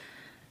worlds.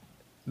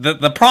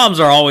 The problems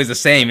are always the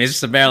same. It's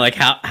just a matter like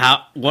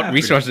what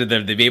resources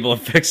they be able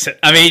to fix it.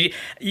 I mean,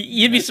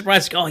 you'd be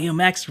surprised. Oh, you know,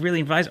 Mac's really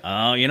advised.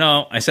 Oh, you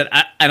know, I said,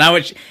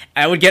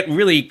 I would get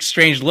really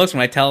strange looks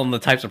when I tell them the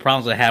types of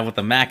problems I have with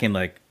the Mac, and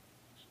like,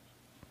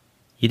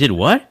 you did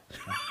what?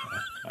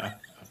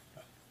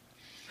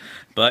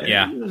 But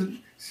yeah,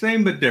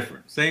 same but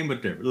different.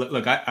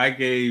 Look, I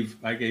gave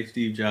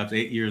Steve Jobs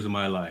 8 years of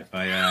my life.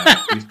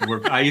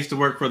 I used to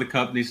work for the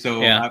company,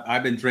 so yeah.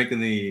 I've been drinking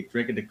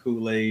the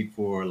Kool-Aid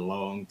for a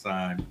long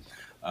time.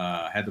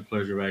 Had the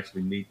pleasure of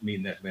actually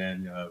meeting that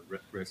man,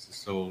 rest his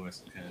soul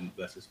and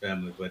bless his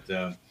family. But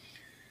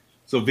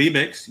so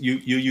vMix, you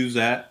use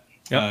that.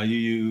 Yep.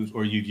 You've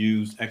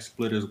used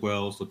XSplit as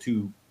well. So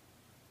two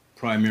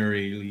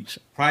primarily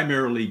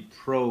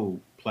pro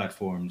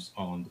platforms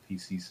on the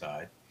PC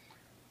side.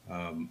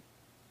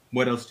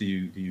 What else do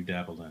you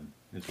dabble in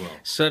as well?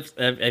 So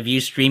I've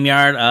used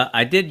StreamYard.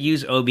 I did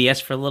use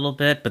OBS for a little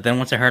bit, but then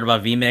once I heard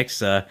about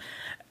vMix,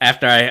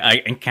 after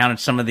I encountered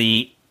some of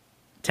the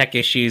tech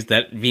issues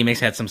that vMix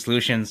had some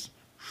solutions,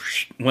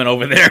 went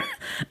over there.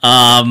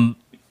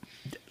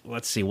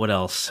 Let's see, what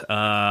else?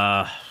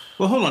 Well,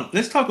 hold on.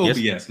 Let's talk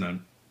OBS now.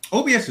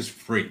 OBS is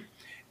free.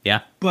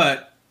 Yeah.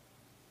 But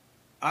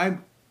I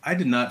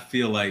did not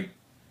feel like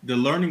the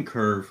learning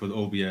curve for the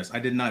OBS, I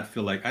didn't want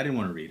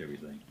to read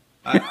everything.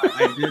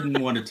 I didn't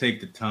want to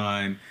take the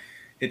time.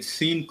 It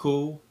seemed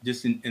cool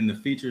just in the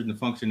features and the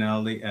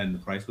functionality, and the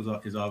price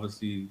is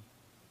obviously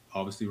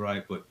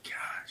right. But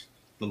gosh,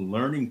 the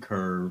learning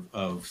curve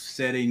of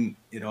setting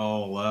it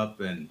all up,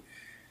 and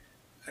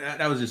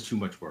that was just too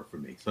much work for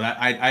me. So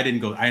I didn't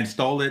go. I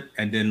installed it,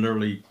 and then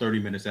literally 30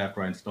 minutes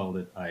after I installed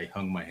it, I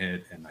hung my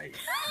head and I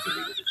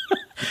deleted it.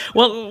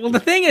 Well, the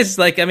thing is,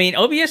 like, I mean,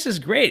 OBS is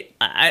great.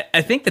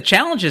 I think the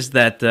challenge is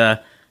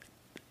that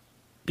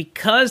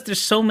because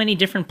there's so many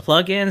different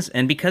plugins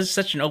and because it's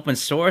such an open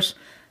source,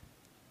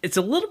 it's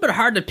a little bit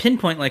hard to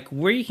pinpoint like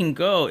where you can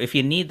go if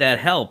you need that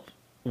help.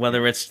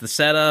 Whether it's the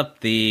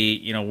setup,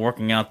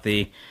 working out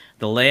the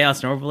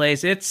layouts and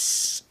overlays,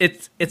 it's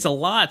a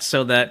lot.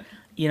 So that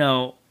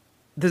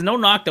there's no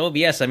knock to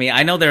OBS. I mean,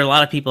 I know there are a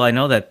lot of people I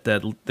know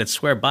that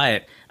swear by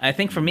it. I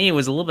think for me it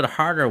was a little bit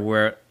harder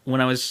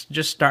when I was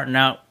just starting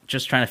out,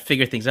 just trying to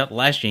figure things out the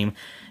live stream.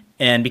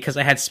 And because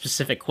I had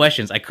specific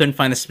questions, I couldn't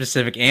find the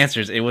specific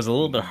answers. It was a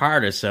little bit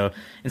harder. So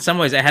in some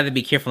ways, I had to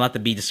be careful not to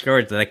be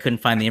discouraged that I couldn't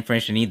find the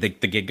information I need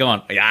to get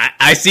going.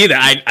 I see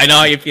that. I know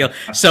how you feel.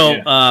 So,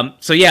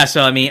 yeah.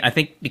 So, I mean, I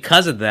think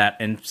because of that,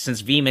 and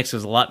since vMix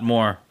was a lot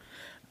more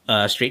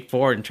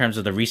straightforward in terms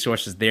of the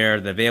resources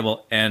there, the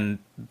available, and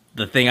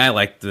the thing I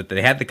liked that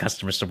they had the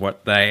customer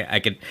support that I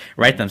could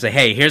write them, say,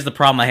 hey, here's the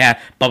problem I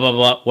have, blah, blah,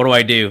 blah. What do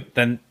I do?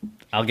 Then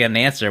I'll get an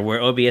answer. Where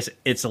OBS,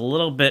 it's a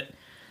little bit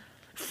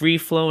free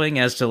flowing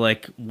as to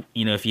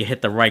if you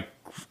hit the right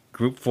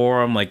group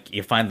forum, like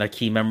you find the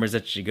key members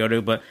that you go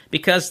to, but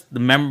because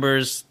the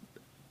members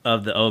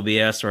of the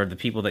OBS or the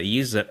people that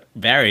use it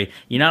vary,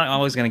 you're not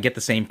always going to get the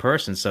same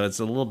person. So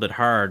it's a little bit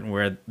hard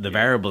where the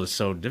variable is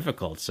so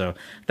difficult. So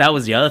that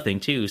was the other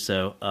thing too.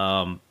 So,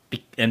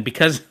 and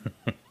because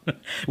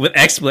with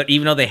XSplit,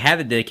 even though they had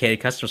the dedicated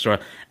custom store,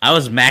 I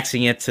was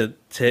maxing it to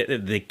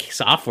the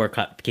software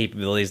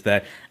capabilities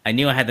that I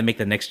knew I had to make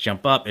the next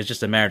jump up. It's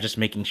just a matter of just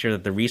making sure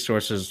that the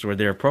resources were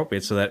there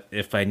appropriate, so that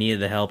if I needed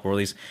the help, or at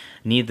least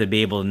needed to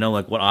be able to know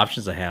like what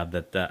options I have,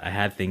 that I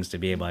had things to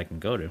be able I can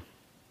go to.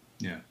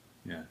 Yeah,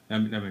 that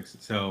makes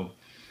sense. So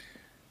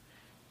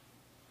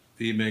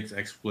vMix,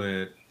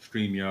 XSplit,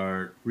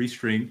 StreamYard,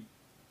 Restream,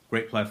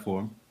 great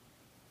platform,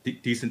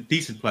 decent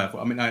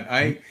platform. I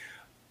mean,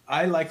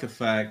 I like the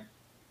fact.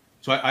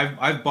 So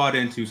I've bought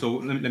into. So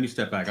let me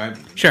step back.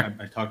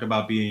 I talked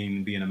about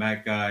being a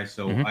Mac guy.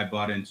 So I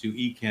bought into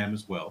Ecamm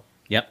as well.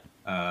 Yep.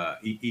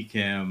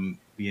 Ecamm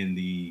being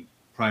the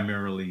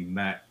primarily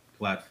Mac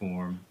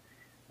platform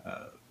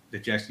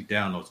that you actually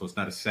download. So it's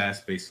not a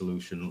SaaS-based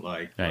solution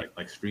like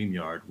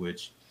StreamYard,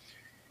 which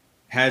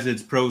has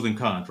its pros and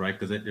cons, right?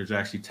 Because there's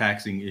actually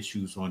taxing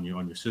issues on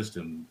your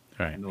system.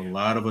 Right. I know a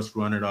lot of us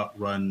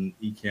run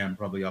Ecamm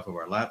probably off of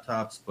our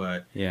laptops,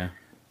 but yeah.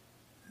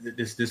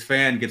 This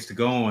fan gets to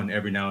go on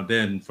every now and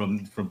then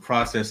from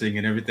processing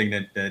and everything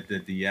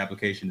that the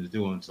application is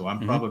doing. So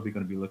I'm probably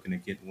going to be looking to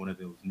get one of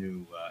those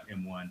new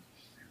M1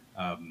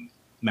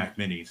 Mac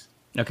Minis.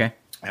 Okay.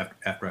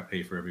 After I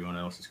pay for everyone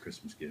else's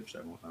Christmas gifts,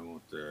 I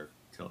won't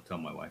tell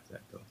my wife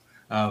that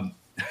though.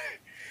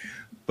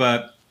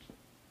 But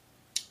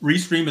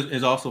Restream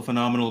is also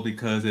phenomenal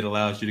because it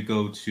allows you to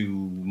go to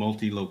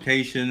multi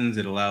locations.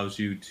 It allows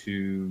you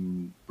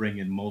to bring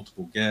in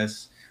multiple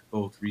guests.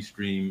 Both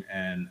Restream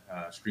and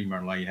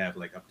StreamYard allow you to have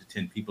like up to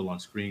 10 people on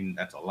screen.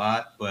 That's a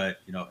lot, but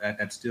you know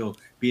that's still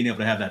being able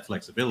to have that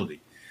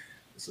flexibility.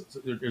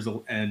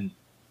 So and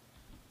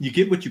you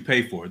get what you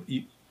pay for.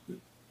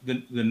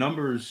 The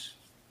numbers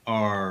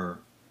are,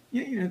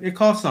 it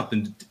costs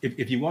something.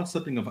 If you want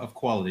something of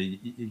quality,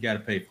 you got to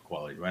pay for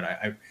quality,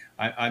 right?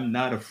 I'm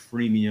not a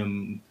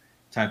freemium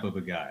type of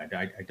a guy.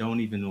 I don't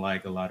even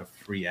like a lot of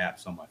free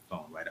apps on my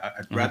phone, right?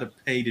 I'd rather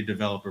pay the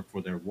developer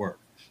for their work.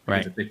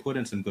 Because if they put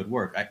in some good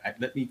work,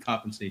 let me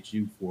compensate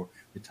you for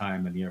the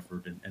time and the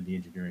effort and the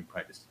engineering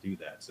practice to do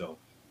that. So,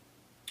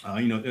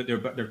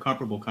 they're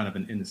comparable kind of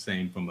in the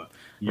same from a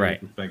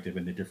perspective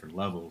and the different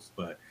levels.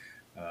 But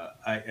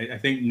I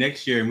think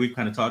next year, and we've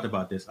kind of talked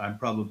about this, I'm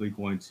probably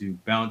going to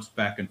bounce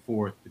back and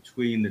forth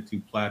between the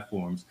two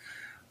platforms.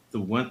 The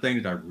one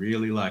thing that I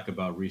really like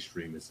about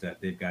Restream is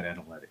that they've got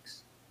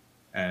analytics.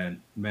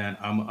 And man,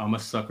 I'm a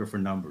sucker for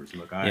numbers.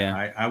 Look,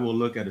 I will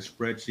look at a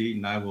spreadsheet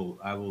and I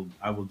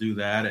will do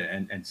that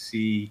and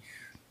see,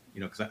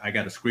 because I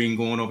got a screen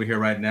going over here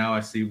right now.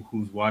 I see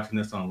who's watching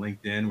this on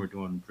LinkedIn. We're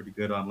doing pretty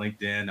good on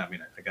LinkedIn. I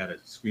mean, I got a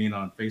screen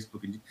on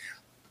Facebook and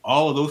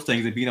all of those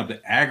things, and being able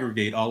to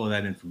aggregate all of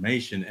that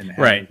information and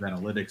have those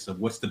analytics of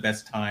what's the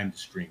best time to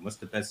stream, what's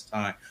the best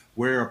time,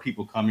 where are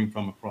people coming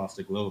from across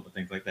the globe and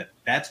things like that.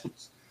 That's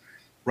what's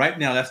right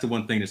now. That's the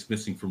one thing that's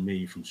missing for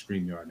me from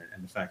StreamYard,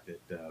 and the fact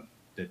that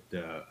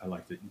I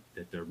like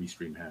that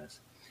Restream has.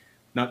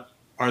 Now,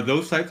 are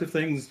those types of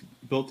things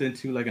built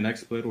into like an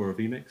XSplit or a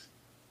vMix?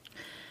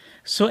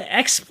 So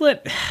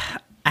XSplit,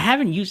 I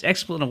haven't used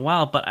XSplit in a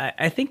while, but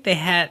I think they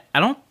had.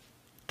 I don't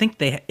think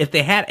if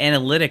they had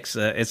analytics,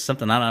 it's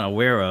something I'm not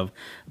aware of.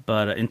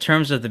 But in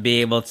terms of to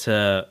be able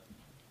to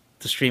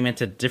stream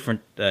into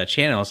different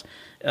channels,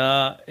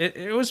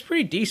 it was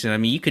pretty decent. I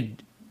mean, you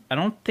could. I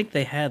don't think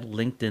they had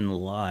LinkedIn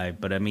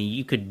Live, but I mean,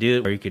 you could do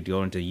it, or you could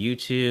go into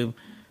YouTube,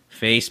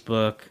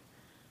 Facebook,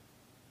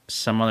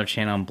 some other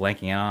channel I'm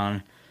blanking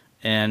on,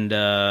 and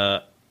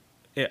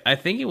I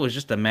think it was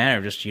just a matter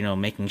of just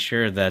making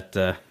sure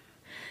that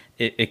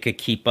it could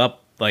keep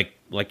up, like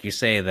you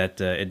say,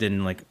 that it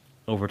didn't like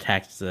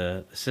overtax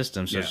the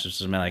system. So it's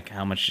just a matter like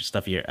how much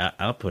stuff you're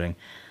outputting.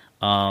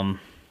 I'm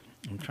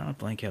trying to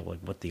blank out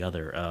like what the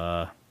other.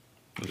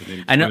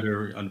 I know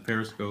Twitter, on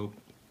Periscope.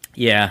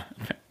 Yeah.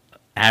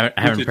 I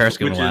haven't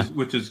Periscope in a while.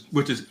 Which is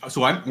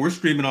so we're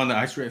streaming on that.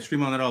 I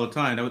stream on that all the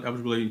time. That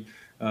was really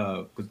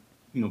because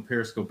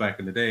Periscope back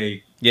in the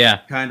day. Yeah,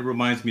 kind of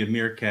reminds me of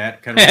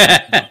Meerkat. Kind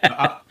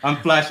of, I'm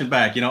flashing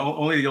back.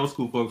 Only the old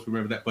school folks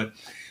remember that. But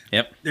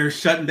they're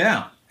shutting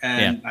down,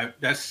 and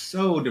that's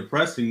so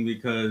depressing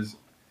because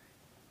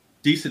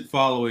decent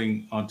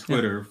following on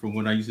Twitter from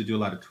when I used to do a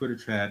lot of Twitter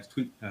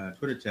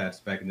chats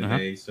back in the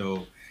day.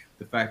 So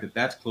the fact that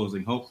that's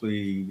closing,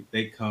 hopefully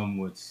they come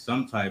with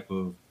some type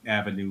of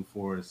avenue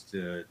for us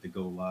to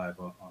go live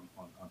on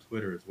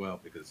Twitter as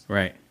well, because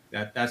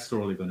that's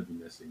sorely going to be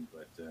missing.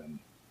 But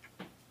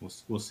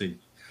we'll see.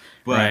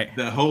 But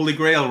the holy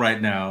grail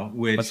right now,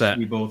 which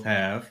we both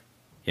have,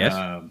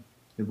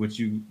 which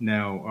you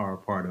now are a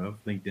part of,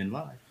 LinkedIn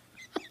Live.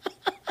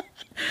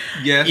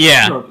 Yes,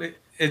 yeah,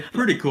 it's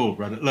pretty cool,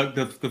 brother. Look,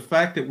 the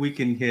fact that we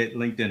can hit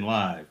LinkedIn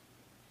Live.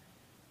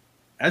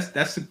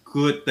 That's a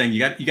good thing. You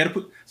got to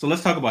put. So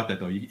let's talk about that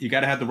though. You got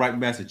to have the right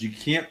message. You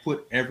can't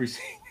put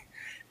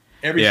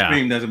every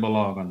stream doesn't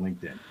belong on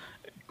LinkedIn,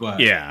 but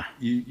yeah,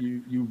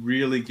 you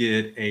really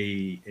get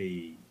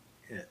a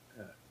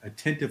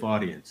attentive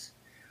audience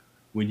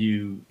when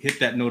you hit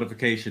that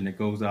notification that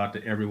goes out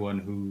to everyone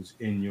who's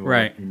in your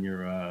list,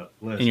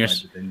 right?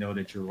 That they know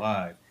that you're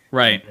live,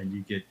 right? And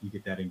you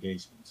get that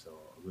engagement. So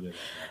I really like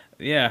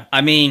that. Yeah,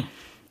 I mean,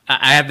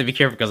 I have to be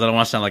careful because I don't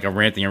want to sound like I'm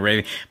ranting and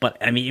raving, but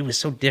I mean, it was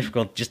so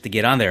difficult just to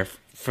get on there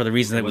for the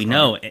reason that we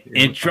know.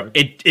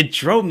 It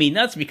drove me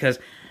nuts because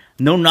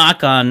no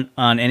knock on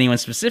anyone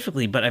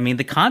specifically, but I mean,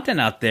 the content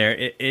out there,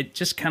 it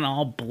just kind of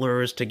all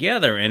blurs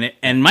together.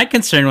 And my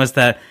concern was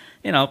that,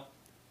 you know,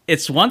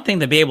 it's one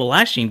thing to be able to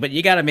live stream, but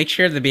you got to make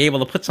sure to be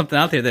able to put something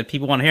out there that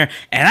people want to hear.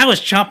 And I was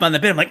chomping on the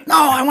bit. I'm like, no,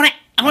 I want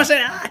to say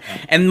that.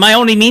 And my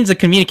only means of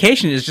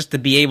communication is just to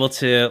be able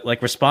to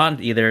like respond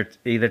either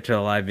to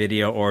a live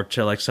video or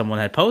to like someone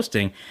had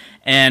posting.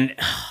 And,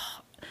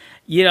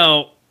 you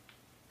know,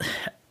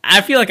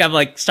 I feel like I've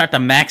like start to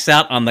max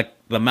out on the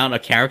amount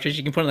of characters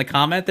you can put in the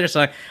comment there. So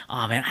like,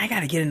 oh man, I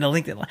got to get into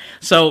LinkedIn.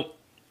 So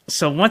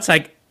once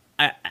I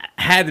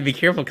had to be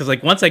careful because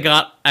like once I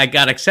got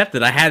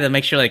accepted, I had to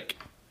make sure like,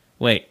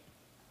 wait,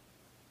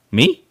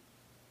 me?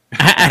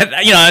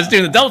 I was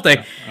doing the double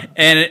thing,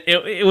 and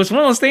it was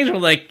one of those things where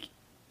like,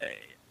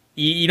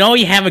 you know,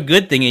 you have a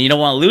good thing and you don't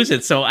want to lose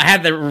it. So I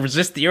had to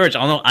resist the urge.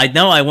 Although I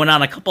know I went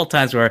on a couple of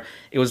times where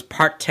it was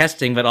part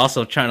testing, but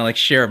also trying to like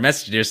share a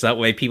message there so that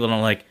way people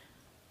don't like,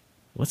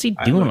 what's he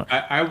doing?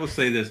 I will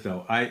say this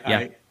though,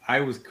 I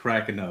was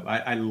cracking up.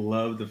 I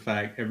love the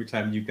fact every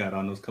time you got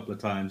on those couple of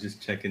times,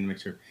 just checking to make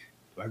sure.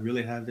 Do I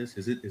really have this?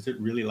 Is it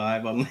really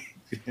live on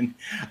LinkedIn?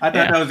 I thought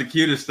that was the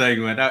cutest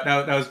thing, man.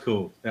 That was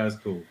cool. That was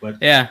cool.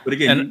 But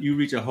again, you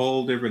reach a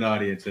whole different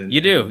audience. And you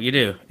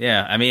do.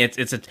 Yeah. I mean,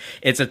 it's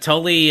a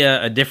totally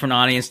a different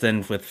audience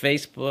than with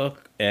Facebook,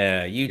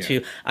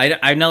 YouTube. Yeah.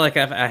 I know, like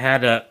I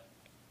had a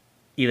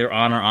either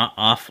on or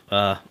off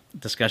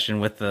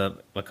discussion with the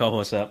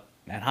co-host up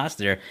at Haas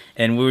there,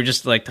 and we were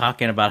just like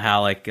talking about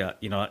how like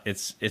you know,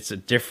 it's a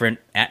different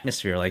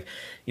atmosphere. Like,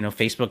 you know,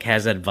 Facebook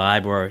has that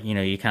vibe where, you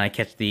know, you kind of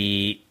catch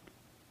the,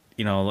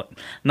 you know,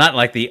 not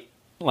like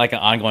an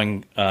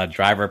ongoing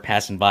driver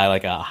passing by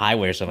like a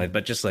highway or something,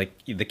 but just like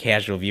the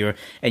casual viewer.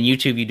 And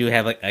YouTube, you do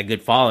have like a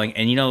good following,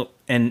 and you know,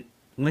 and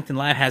LinkedIn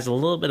Live has a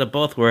little bit of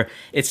both, where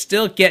it's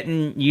still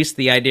getting used to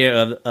the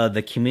idea of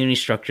the community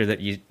structure that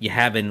you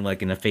have in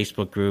like in a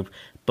Facebook group,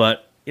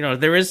 but you know,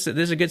 there's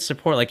a good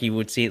support like you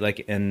would see it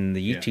like in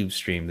the YouTube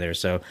stream there.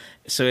 So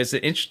it's an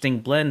interesting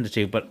blend of the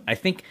two. But I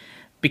think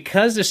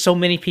because there's so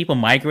many people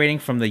migrating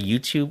from the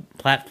YouTube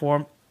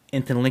platform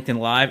into LinkedIn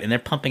Live and they're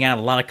pumping out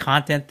a lot of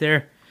content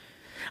there.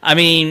 I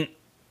mean,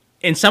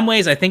 in some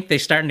ways, I think they're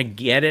starting to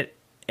get it.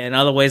 In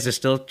other ways, they're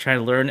still trying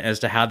to learn as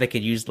to how they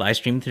could use live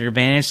streaming to their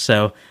advantage.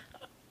 So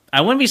I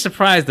wouldn't be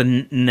surprised the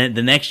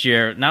next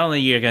year, not only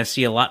you're going to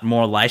see a lot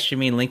more live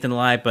streaming LinkedIn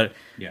Live, but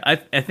I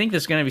think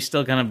there's going to be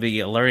still going to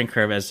be a learning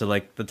curve as to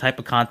like the type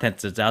of content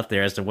that's out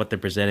there as to what they're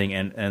presenting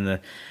and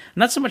the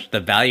not so much the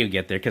value you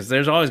get there, because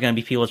there's always going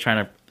to be people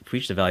trying to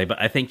preach the value, but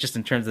I think just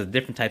in terms of the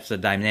different types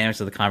of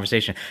dynamics of the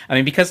conversation. I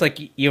mean, because like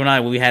you and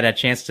I, we had a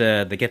chance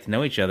to get to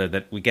know each other,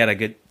 that we get a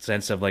good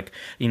sense of like,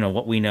 you know,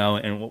 what we know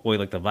and what we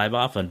like to vibe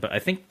off on. But I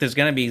think there's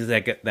going to be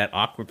like that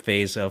awkward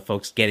phase of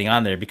folks getting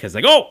on there because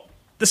like, oh,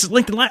 this is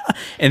LinkedIn Live,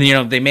 and you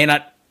know, they may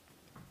not,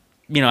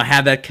 you know,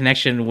 have that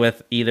connection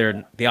with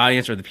either the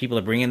audience or the people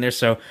that bring in there.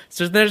 So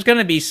there's going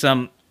to be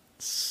some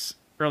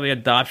early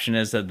adoption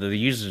as the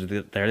users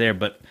that are there.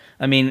 But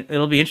I mean,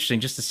 it'll be interesting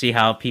just to see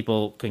how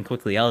people can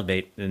quickly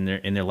elevate in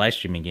their live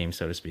streaming game,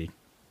 so to speak.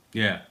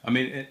 Yeah, I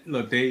mean,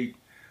 look,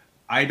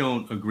 I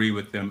don't agree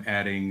with them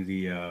adding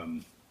the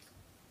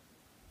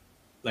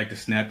like the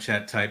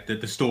Snapchat type,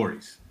 the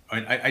stories.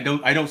 I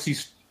don't see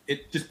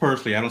it, just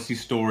personally. I don't see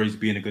stories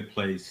being a good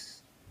place.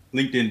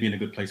 LinkedIn being a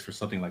good place for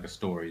something like a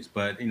stories,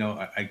 but you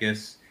know, I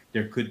guess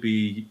there could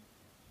be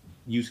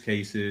use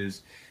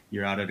cases.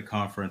 You're out at a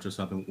conference or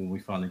something when we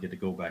finally get to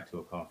go back to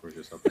a conference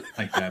or something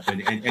like that,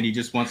 and you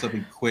just want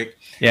something quick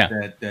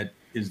that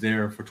is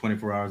there for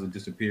 24 hours and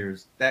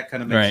disappears. That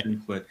kind of makes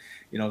sense, but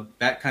you know,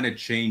 that kind of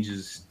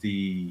changes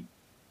the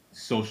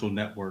social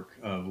network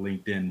of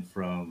LinkedIn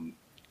from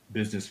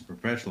business and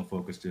professional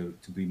focus to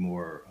be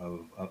more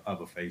of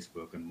a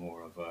Facebook and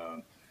more of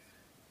a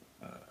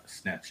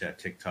Snapchat,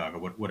 TikTok, or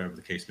whatever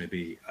the case may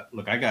be.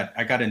 Look, I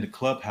got into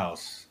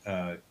Clubhouse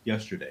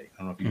yesterday. I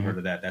don't know if you've heard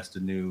of that. That's the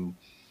new,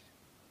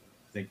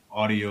 I think,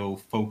 audio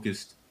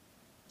focused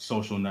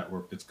social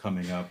network that's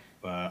coming up.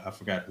 I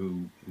forgot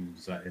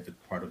who's if it's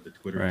part of the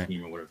Twitter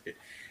team or whatever.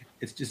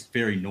 It's just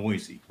very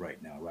noisy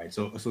right now, right?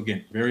 So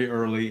again, very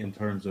early in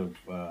terms of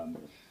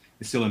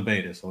it's still in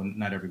beta, so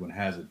not everyone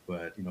has it,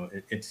 but you know,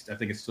 I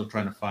think it's still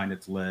trying to find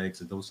its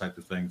legs and those types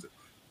of things.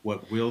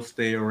 What will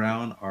stay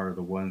around are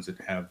the ones that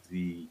have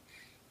the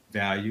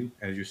value,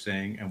 as you're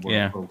saying, and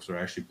where folks are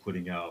actually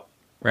putting out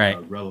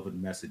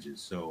relevant messages.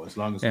 So as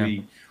long as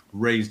we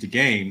raise the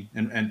game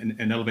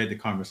and elevate the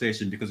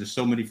conversation, because there's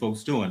so many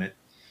folks doing it,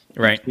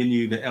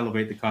 continue to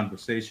elevate the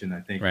conversation,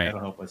 I think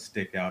that'll help us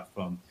stick out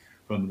from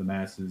the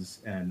masses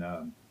and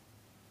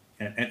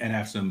and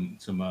have some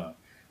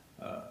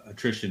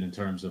attrition in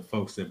terms of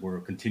folks that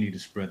will continue to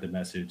spread the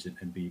message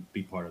and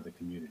be part of the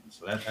community.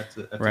 So that's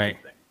a Right.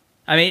 good thing.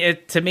 I mean,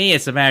 to me,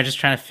 it's a matter of just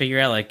trying to figure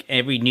out like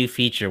every new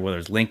feature, whether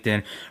it's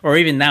LinkedIn or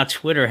even now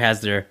Twitter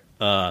has their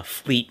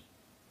fleets.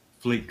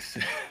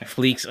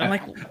 Fleeks. I'm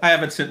like, I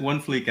haven't sent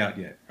one fleek out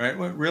yet. Right?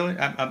 What, really?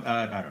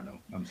 I don't know.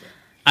 I'm sorry.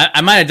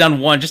 I might have done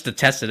one just to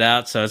test it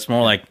out, so it's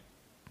more like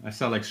I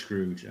sound like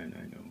Scrooge. I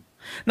know.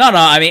 no.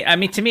 I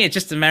mean, to me, it's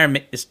just a matter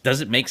of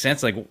does it make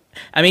sense? Like,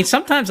 I mean,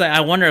 sometimes I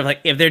wonder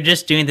if they're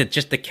just doing it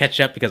just to catch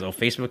up because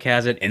Facebook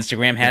has it,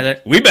 Instagram has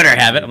it, we better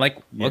have it. I'm like,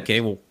 Yes.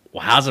 okay, well,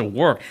 how's it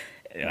work?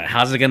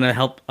 How's it going to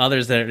help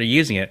others that are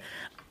using it?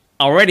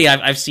 Already,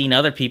 I've seen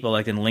other people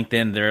like in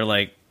LinkedIn. They're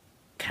like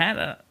kind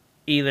of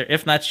either,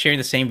 if not sharing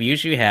the same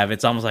views you have,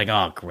 it's almost like,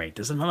 oh, great,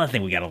 there's another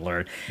thing we got to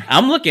learn.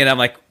 I'm looking, I'm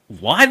like,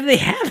 why do they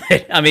have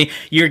it? I mean,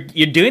 you're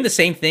doing the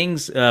same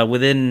things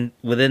within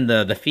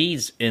the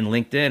feeds in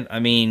LinkedIn. I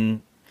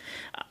mean,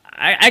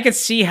 I could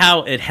see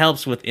how it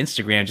helps with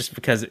Instagram just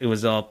because it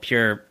was all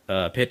pure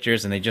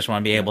pictures and they just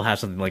want to be able to have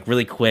something like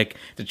really quick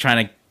to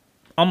try to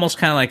almost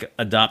kind of like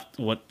adopt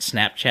what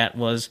Snapchat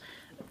was.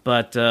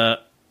 But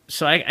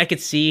so I could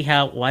see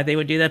why they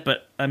would do that.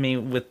 But I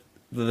mean, with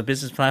the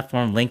business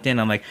platform LinkedIn,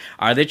 I'm like,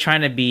 are they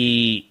trying to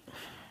be,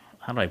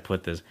 how do I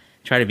put this?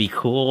 Try to be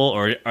cool,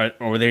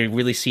 or they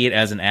really see it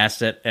as an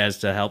asset, as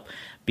to help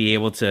be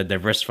able to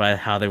diversify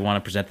how they want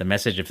to present the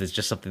message. If it's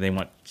just something they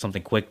want,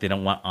 something quick, they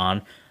don't want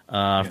on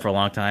for a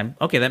long time.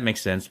 Okay, that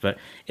makes sense. But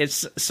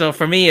it's so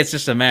for me, it's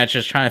just a matter of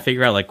just trying to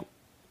figure out like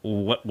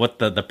what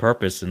the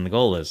purpose and the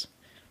goal is.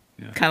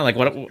 Yeah, kind of like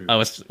what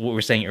we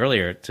were saying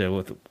earlier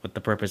with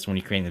the purpose when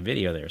you're creating the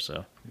video there.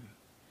 So,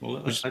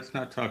 well, let's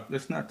not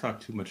talk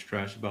too much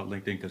trash about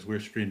LinkedIn because we're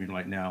streaming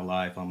right now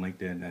live on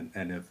LinkedIn,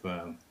 and if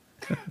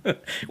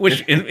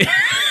which in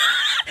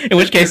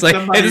which case, like,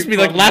 it just be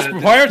like last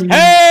performance.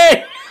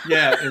 Hey,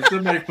 yeah. If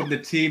somebody from the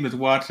team is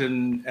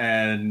watching,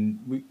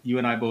 and you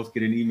and I both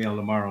get an email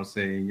tomorrow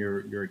saying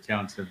your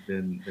accounts have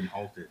been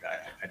halted,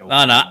 I don't.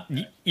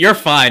 No, you're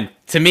fine.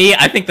 To me,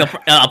 I think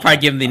I'll probably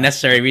give them the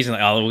necessary reason.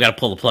 Like, oh, we got to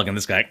pull the plug on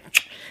this guy,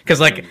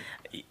 because like,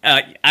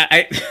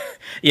 I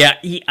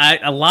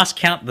lost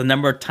count the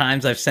number of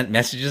times I've sent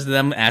messages to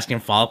them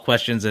asking follow-up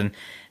questions and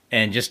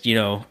just,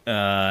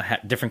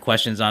 different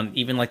questions on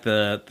even like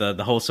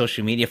the whole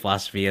social media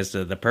philosophy as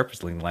to the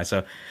purpose leading the line.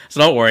 So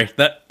don't worry,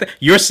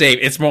 you're safe.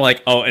 It's more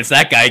like, oh, it's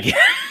that guy again.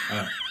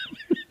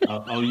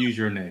 I'll use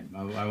your name.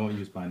 I won't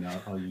use mine.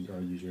 I'll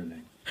use your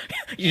name.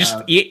 You just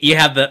you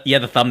have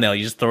the thumbnail.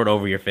 You just throw it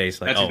over your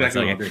face. Like, that's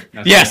exactly what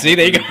I'll do. Yeah, see,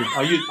 there you go.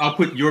 I'll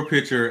put your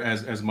picture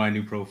as my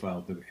new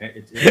profile.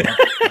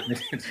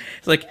 It's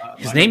like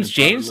his name's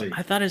James.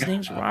 I thought his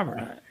name's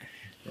Robert.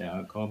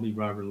 Yeah, call me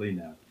Robert Lee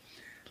now.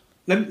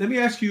 Let me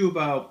ask you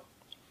about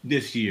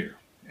this year.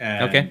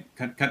 And okay.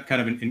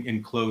 Kind of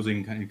in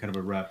closing, kind of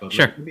a wrap up.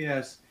 Sure. Let me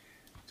ask.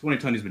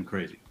 2020 has been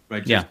crazy,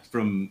 right? Yeah.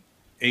 From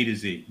A to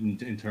Z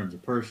in terms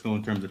of personal,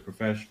 in terms of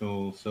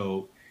professional.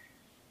 So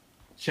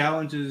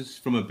challenges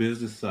from a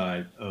business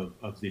side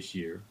of this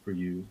year for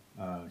you,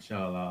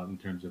 Shalala, in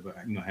terms of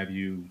have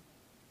you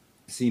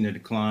seen a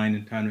decline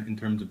in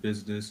terms of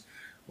business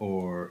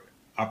or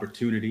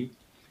opportunity?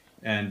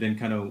 And then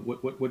kind of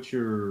what's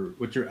your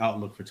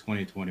outlook for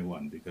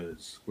 2021?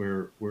 Because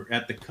we're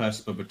at the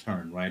cusp of a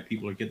turn, right?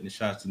 People are getting the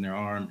shots in their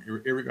arm,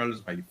 regardless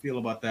of how you feel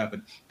about that.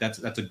 But that's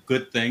a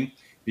good thing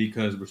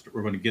because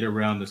we're going to get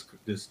around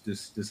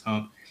this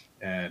hump,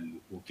 and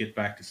we'll get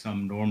back to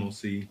some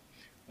normalcy.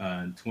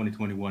 And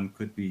 2021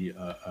 could be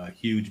a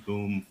huge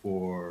boom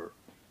for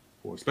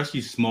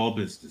especially small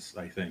business,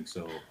 I think.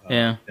 So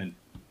yeah. And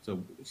so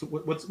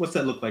what's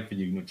that look like for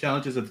you?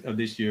 Challenges of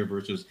this year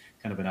versus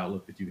kind of an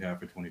outlook that you have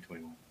for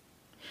 2021.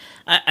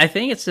 I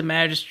think it's a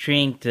matter of just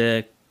trying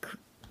to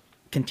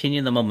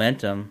continue the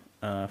momentum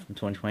from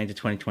 2020 to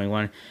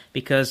 2021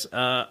 because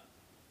I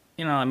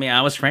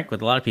was frank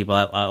with a lot of people.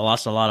 I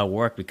lost a lot of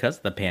work because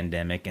of the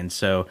pandemic, and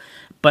so,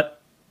 but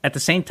at the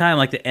same time,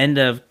 like the end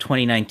of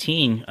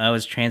 2019, I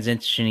was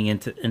transitioning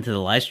into the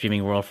live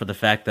streaming world for the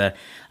fact that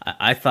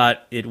I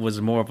thought it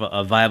was more of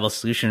a viable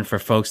solution for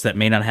folks that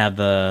may not have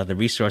the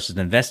resources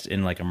to invest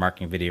in like a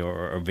marketing video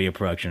or video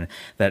production.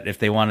 That if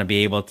they want to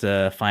be able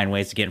to find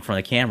ways to get in front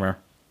of the camera,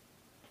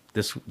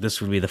 this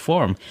would be the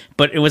forum.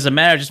 But it was a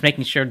matter of just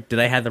making sure, did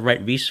I have the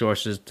right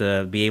resources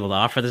to be able to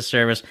offer the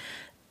service?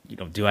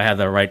 Do I have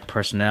the right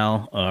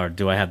personnel, or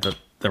do I have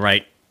the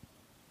right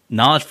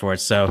knowledge for it?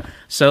 So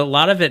a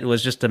lot of it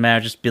was just a matter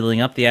of just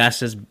building up the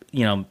assets,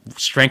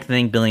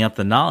 strengthening, building up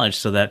the knowledge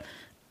so that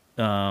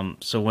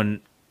so when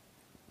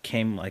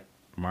came like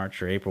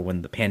March or April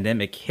when the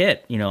pandemic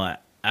hit,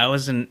 I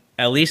was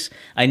at least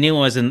I knew I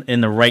was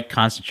in the right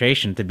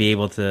concentration to be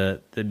able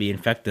to be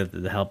effective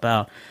to help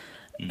out,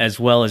 as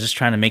well as just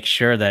trying to make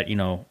sure that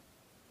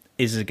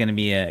is it going to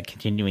be a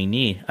continuing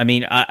need. I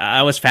mean,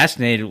 I was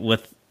fascinated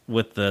with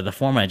the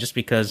format just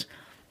because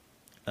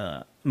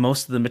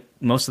most of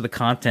the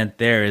content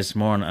there is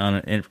more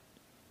on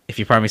if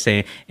you pardon me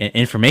saying, an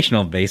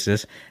informational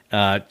basis,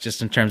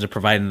 just in terms of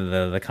providing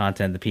the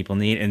content that people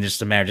need, and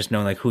just a matter of just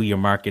knowing like who your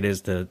market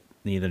is to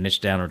either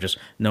niche down or just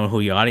knowing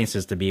who your audience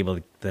is to be able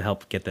to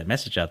help get that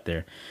message out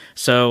there.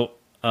 So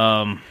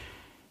I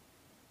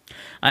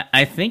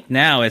think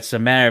now it's a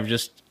matter of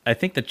just, I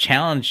think the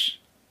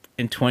challenge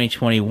in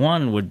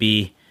 2021 would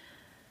be,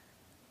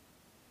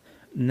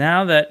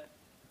 now that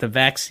the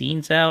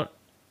vaccine's out,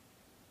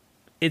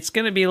 it's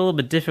going to be a little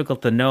bit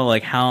difficult to know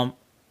like how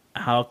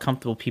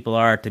comfortable people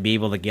are to be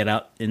able to get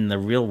out in the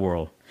real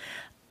world.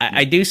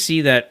 I do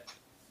see that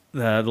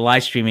the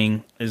live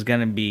streaming is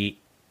going to be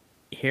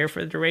here for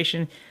the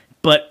duration,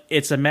 but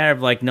it's a matter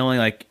of like knowing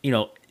like, you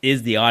know,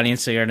 is the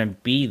audience going to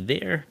be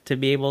there to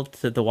be able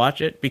to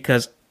watch it?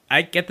 Because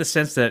I get the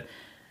sense that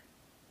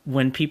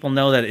when people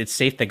know that it's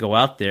safe to go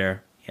out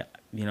there,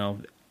 you know,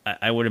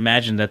 I would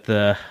imagine that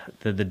the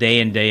day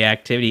in day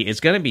activity is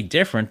going to be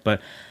different, but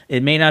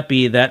it may not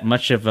be that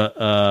much of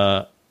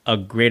a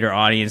greater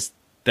audience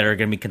that are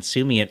going to be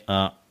consuming it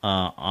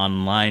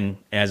online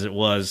as it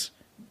was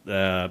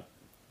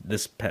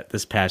this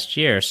past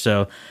year.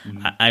 So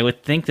I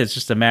would think that's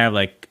just a matter of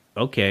like,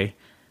 okay,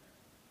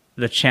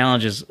 the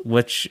challenge is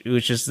which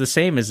is the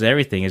same as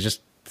everything, is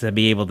just to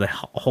be able to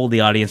hold the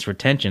audience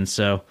retention.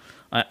 So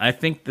I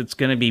think that's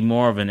going to be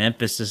more of an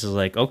emphasis is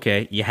like,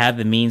 okay, you have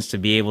the means to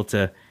be able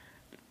to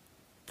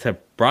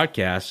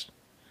broadcast.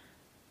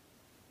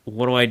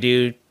 What do I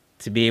do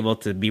to be able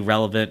to be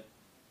relevant,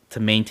 to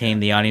maintain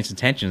the audience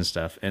attention and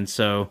stuff? And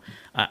so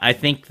I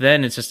think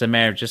then it's just a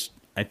matter of just,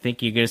 I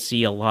think you're going to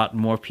see a lot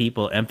more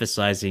people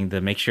emphasizing to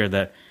make sure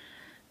that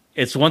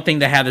it's one thing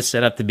to have it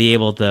set up to be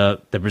able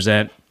to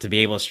present, to be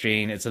able to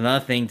stream. It's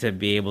another thing to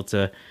be able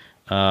to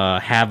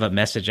have a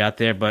message out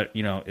there, but,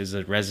 you know, is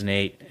it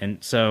resonate?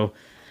 And so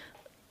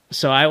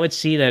I would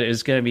see that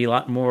it's going to be a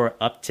lot more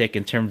uptick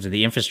in terms of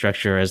the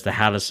infrastructure as to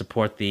how to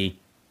support the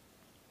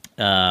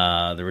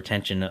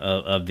retention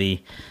of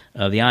the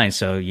audience.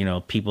 So, you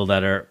know, people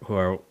that who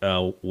are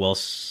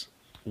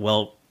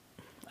well,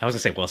 I was gonna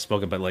say well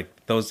spoken, but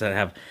like those that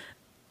have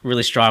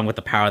really strong with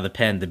the power of the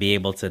pen to be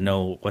able to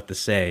know what to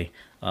say,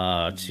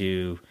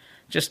 to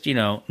just, you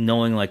know,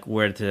 knowing like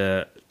where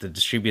to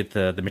distribute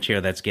the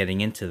material that's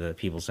getting into the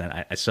people's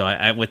end. So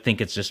I would think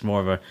it's just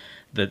more of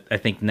I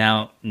think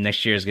now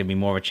next year is going to be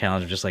more of a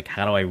challenge of just like,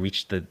 how do I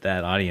reach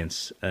that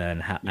audience,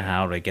 and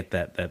how do I get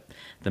the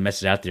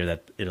message out there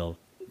that it'll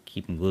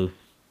keep them glued.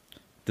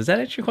 Does that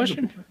answer your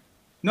question?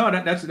 No,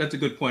 that's a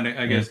good point.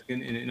 I guess,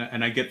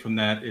 and I get from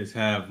that is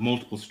have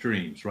multiple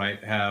streams, right?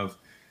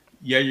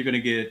 You're going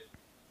to get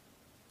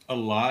a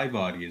live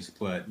audience,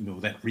 but you know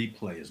that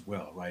replay as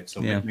well, right?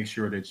 So make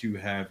sure that you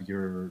have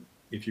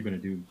if you're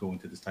going to go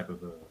into this type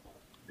of a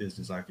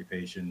business,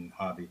 occupation,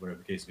 hobby, whatever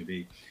the case may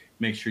be,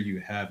 make sure you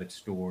have it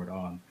stored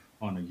on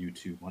a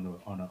YouTube, on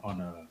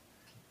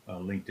a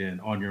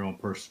LinkedIn, on your own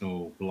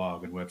personal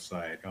blog and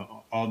website,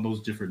 on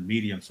those different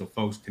mediums, so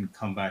folks can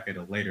come back at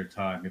a later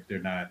time if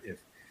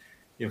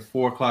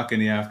 4:00 in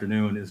the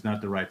afternoon is not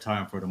the right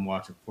time for them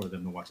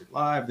to watch it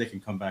live. They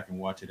can come back and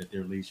watch it at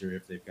their leisure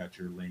if they've got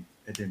your link.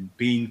 And then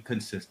being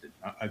consistent.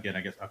 Again,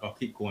 I guess I'll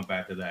keep going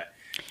back to that.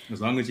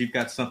 As long as you've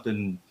got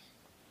something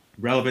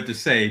relevant to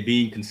say,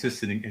 being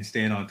consistent and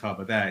staying on top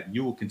of that,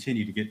 you will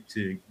continue to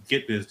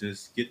get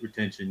business, get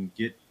retention,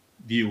 get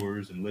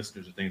viewers and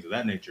listeners and things of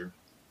that nature.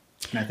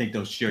 And I think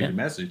they'll share your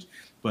message,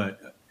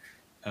 but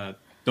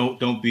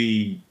don't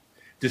be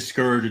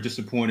discouraged or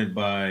disappointed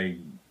by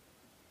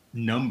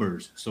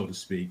numbers, so to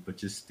speak, but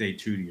just stay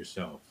true to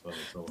yourself.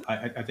 So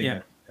I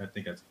think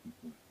that's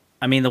important.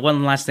 I mean, the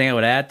one last thing I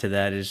would add to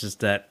that is just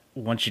that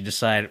once you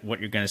decide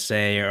what you're going to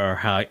say or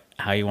how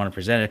you want to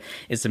present it,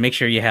 is to make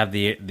sure you have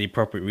the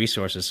appropriate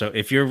resources. So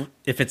if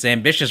it's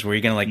ambitious where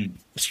you're going to like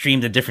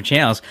stream to different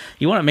channels,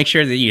 you want to make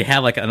sure that you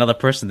have like another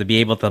person to be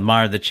able to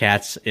monitor the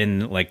chats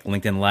in like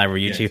LinkedIn Live or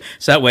YouTube. Yes.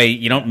 So that way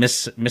you don't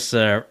miss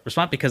a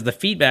response, because the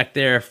feedback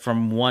there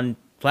from one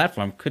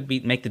platform could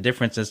make the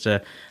difference as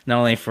to not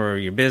only for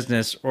your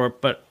business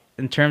but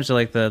in terms of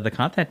like the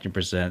content you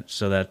present.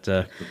 So that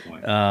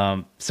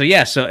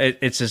so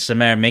it's just a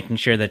matter of making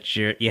sure that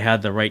you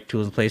have the right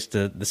tools in place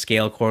to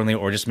scale accordingly,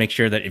 or just make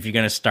sure that if you're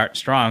going to start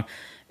strong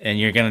and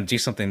you're going to do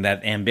something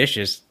that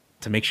ambitious,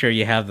 to make sure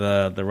you have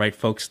the right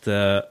folks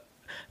to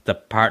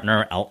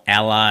partner,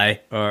 ally,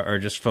 or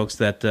just folks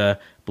that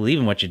believe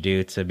in what you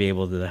do to be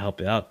able to help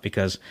you out,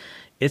 because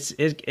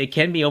it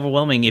can be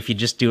overwhelming if you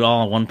just do it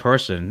all on one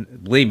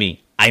person. Believe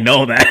me, I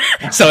know that.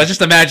 So it's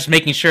just a matter of just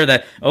making sure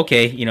that,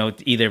 okay, you know,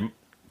 either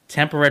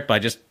temper it by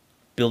just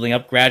building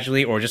up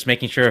gradually, or just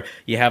making sure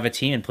you have a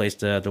team in place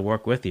to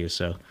work with you.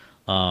 So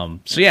I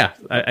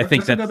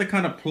think that's another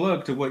kind of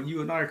plug to what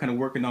you and I are kind of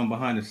working on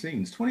behind the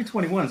scenes.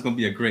 2021 is going to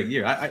be a great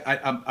year.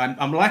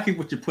 I'm liking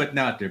what you're putting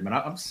out there, man.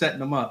 I'm setting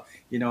them up.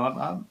 You know,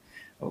 I'm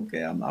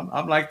okay.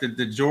 I'm like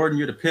the Jordan,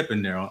 you're the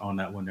Pippen there on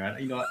that one there.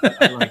 You know,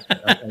 I like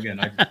that. Again,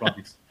 I just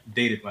probably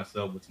dated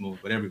myself with Smooth,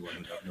 but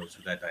everyone knows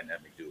who that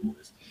dynamic duo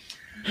is.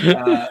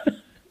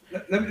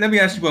 Let me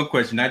ask you one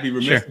question. I'd be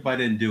remiss if I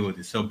didn't do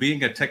it. So,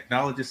 being a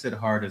technologist at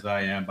heart as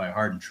I am, by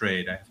heart and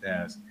trade, I have to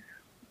ask,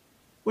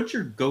 what's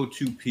your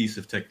go-to piece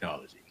of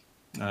technology?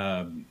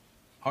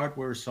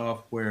 Hardware,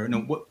 software? No,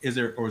 what is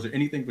there, or is there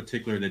anything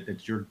particular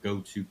that's your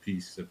go-to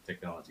piece of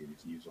technology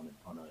that you use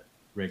on a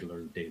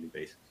regular daily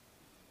basis?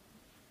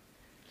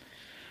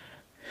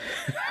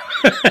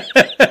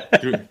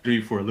 threw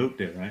you for a loop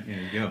there, right? There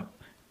you go.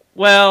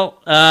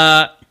 Well,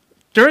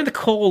 during the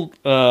cold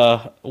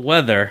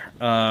weather,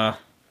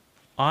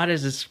 odd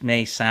as this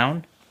may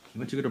sound,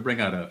 What you gonna bring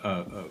out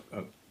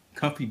a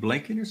comfy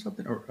blanket or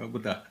something, or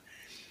with a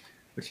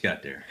what you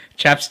got there?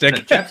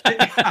 chapstick.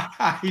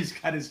 Chapstick. He's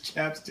got his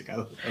chapstick. I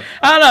love it.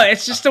 I don't know.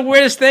 It's just the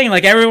weirdest thing.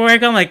 Like everywhere I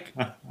go, I'm like,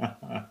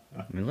 I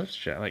mean, let's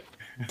try. Like,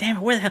 damn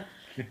it, where the hell?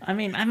 I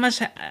mean, I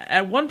must.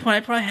 At one point,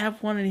 I probably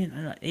have one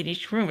in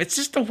each room. It's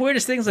just the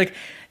weirdest things. Like,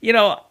 I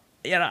know.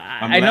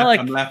 Like,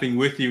 I'm laughing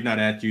with you, not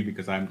at you,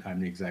 because I'm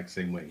the exact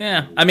same way.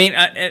 yeah. I mean,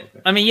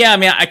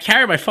 I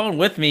carry my phone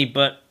with me,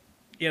 but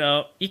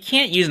you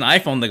can't use an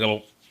iPhone to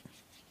go.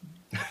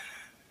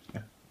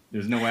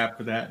 There's no app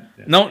for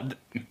that. No,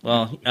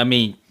 well, I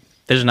mean,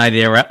 there's an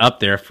idea up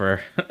there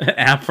for an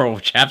app for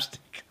chapstick.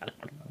 Oh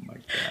my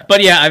God.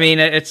 But yeah, I mean,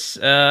 it's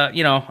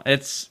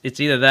it's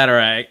either that or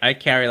I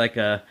carry like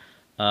a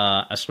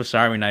Swiss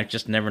Army knife,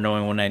 just never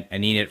knowing when I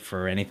need it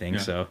for anything. Yeah.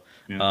 So,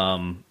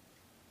 Yeah.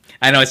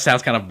 I know it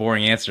sounds kind of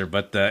boring answer,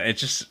 but it's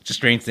just a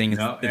strange thing.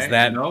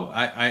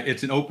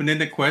 It's an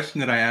open-ended question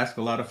that I ask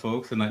a lot of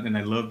folks, and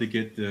I love to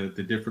get the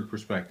different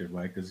perspective,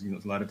 right? Because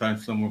a lot of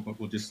times someone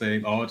will just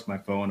say, "Oh, it's my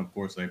phone." Of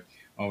course, I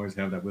always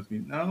have that with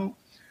me. No,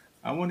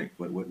 I want it.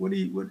 What do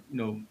you?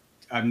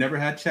 I've never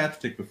had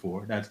chapstick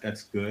before.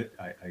 That's good.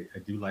 I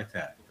do like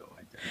that.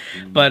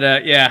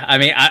 But yeah, I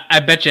mean,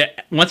 I bet you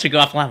once we go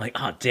offline, I'm like,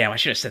 oh damn, I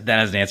should have said that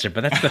as an answer.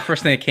 But that's the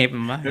first thing that came to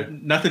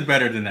mind. Nothing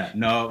better than that.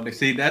 No,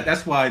 see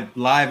that's why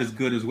live is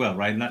good as well,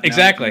 right?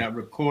 Exactly. Not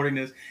recording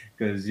this,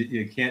 because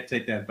you can't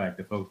take that back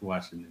to folks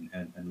watching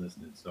and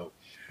listening. So,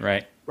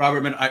 right,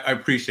 Robert, man, I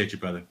appreciate you,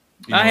 brother.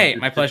 Hey,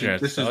 my pleasure.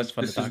 This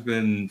has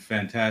been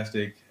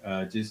fantastic.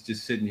 Just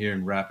sitting here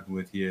and rapping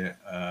with you.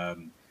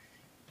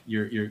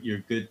 You're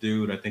a good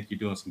dude. I think you're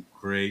doing some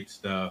great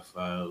stuff.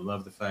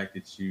 Love the fact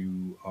that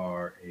you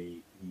are a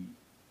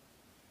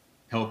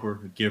helper,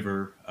 a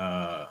giver,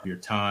 your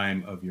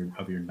time, of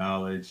your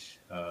knowledge.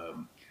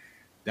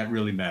 That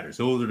really matters.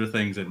 Those are the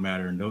things that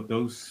matter, and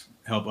those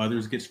help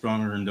others get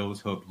stronger, and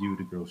those help you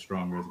to grow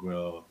stronger as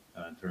well,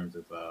 in terms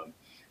of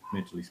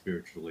mentally,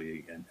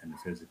 spiritually, and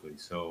physically.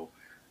 So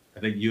I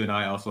think you and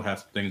I also have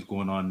some things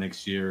going on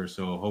next year.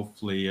 So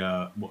hopefully,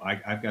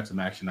 I've got some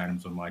action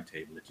items on my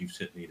table that you've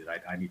sent me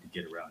that I need to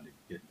get around to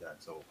get done.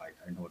 So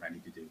I know what I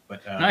need to do.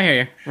 But I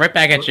hear you. Right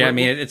back at you. I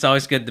mean, it's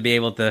always good to be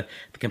able to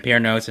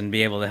compare notes and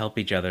be able to help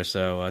each other.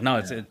 So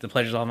the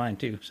pleasure's all mine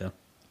too. So,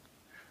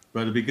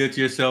 brother, be good to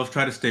yourself.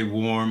 Try to stay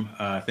warm.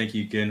 Thank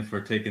you again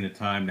for taking the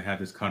time to have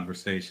this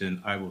conversation.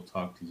 I will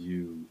talk to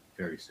you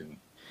very soon.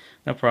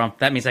 No problem.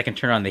 That means I can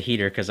turn on the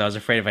heater, because I was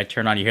afraid if I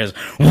turn on your hears.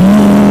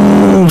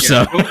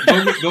 So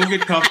go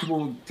get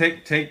comfortable.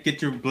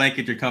 Get your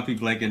blanket, your comfy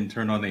blanket, and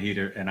turn on the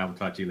heater. And I will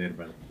talk to you later,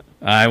 brother.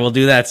 I will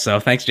do that.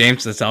 So thanks,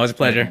 James. It's always a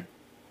pleasure.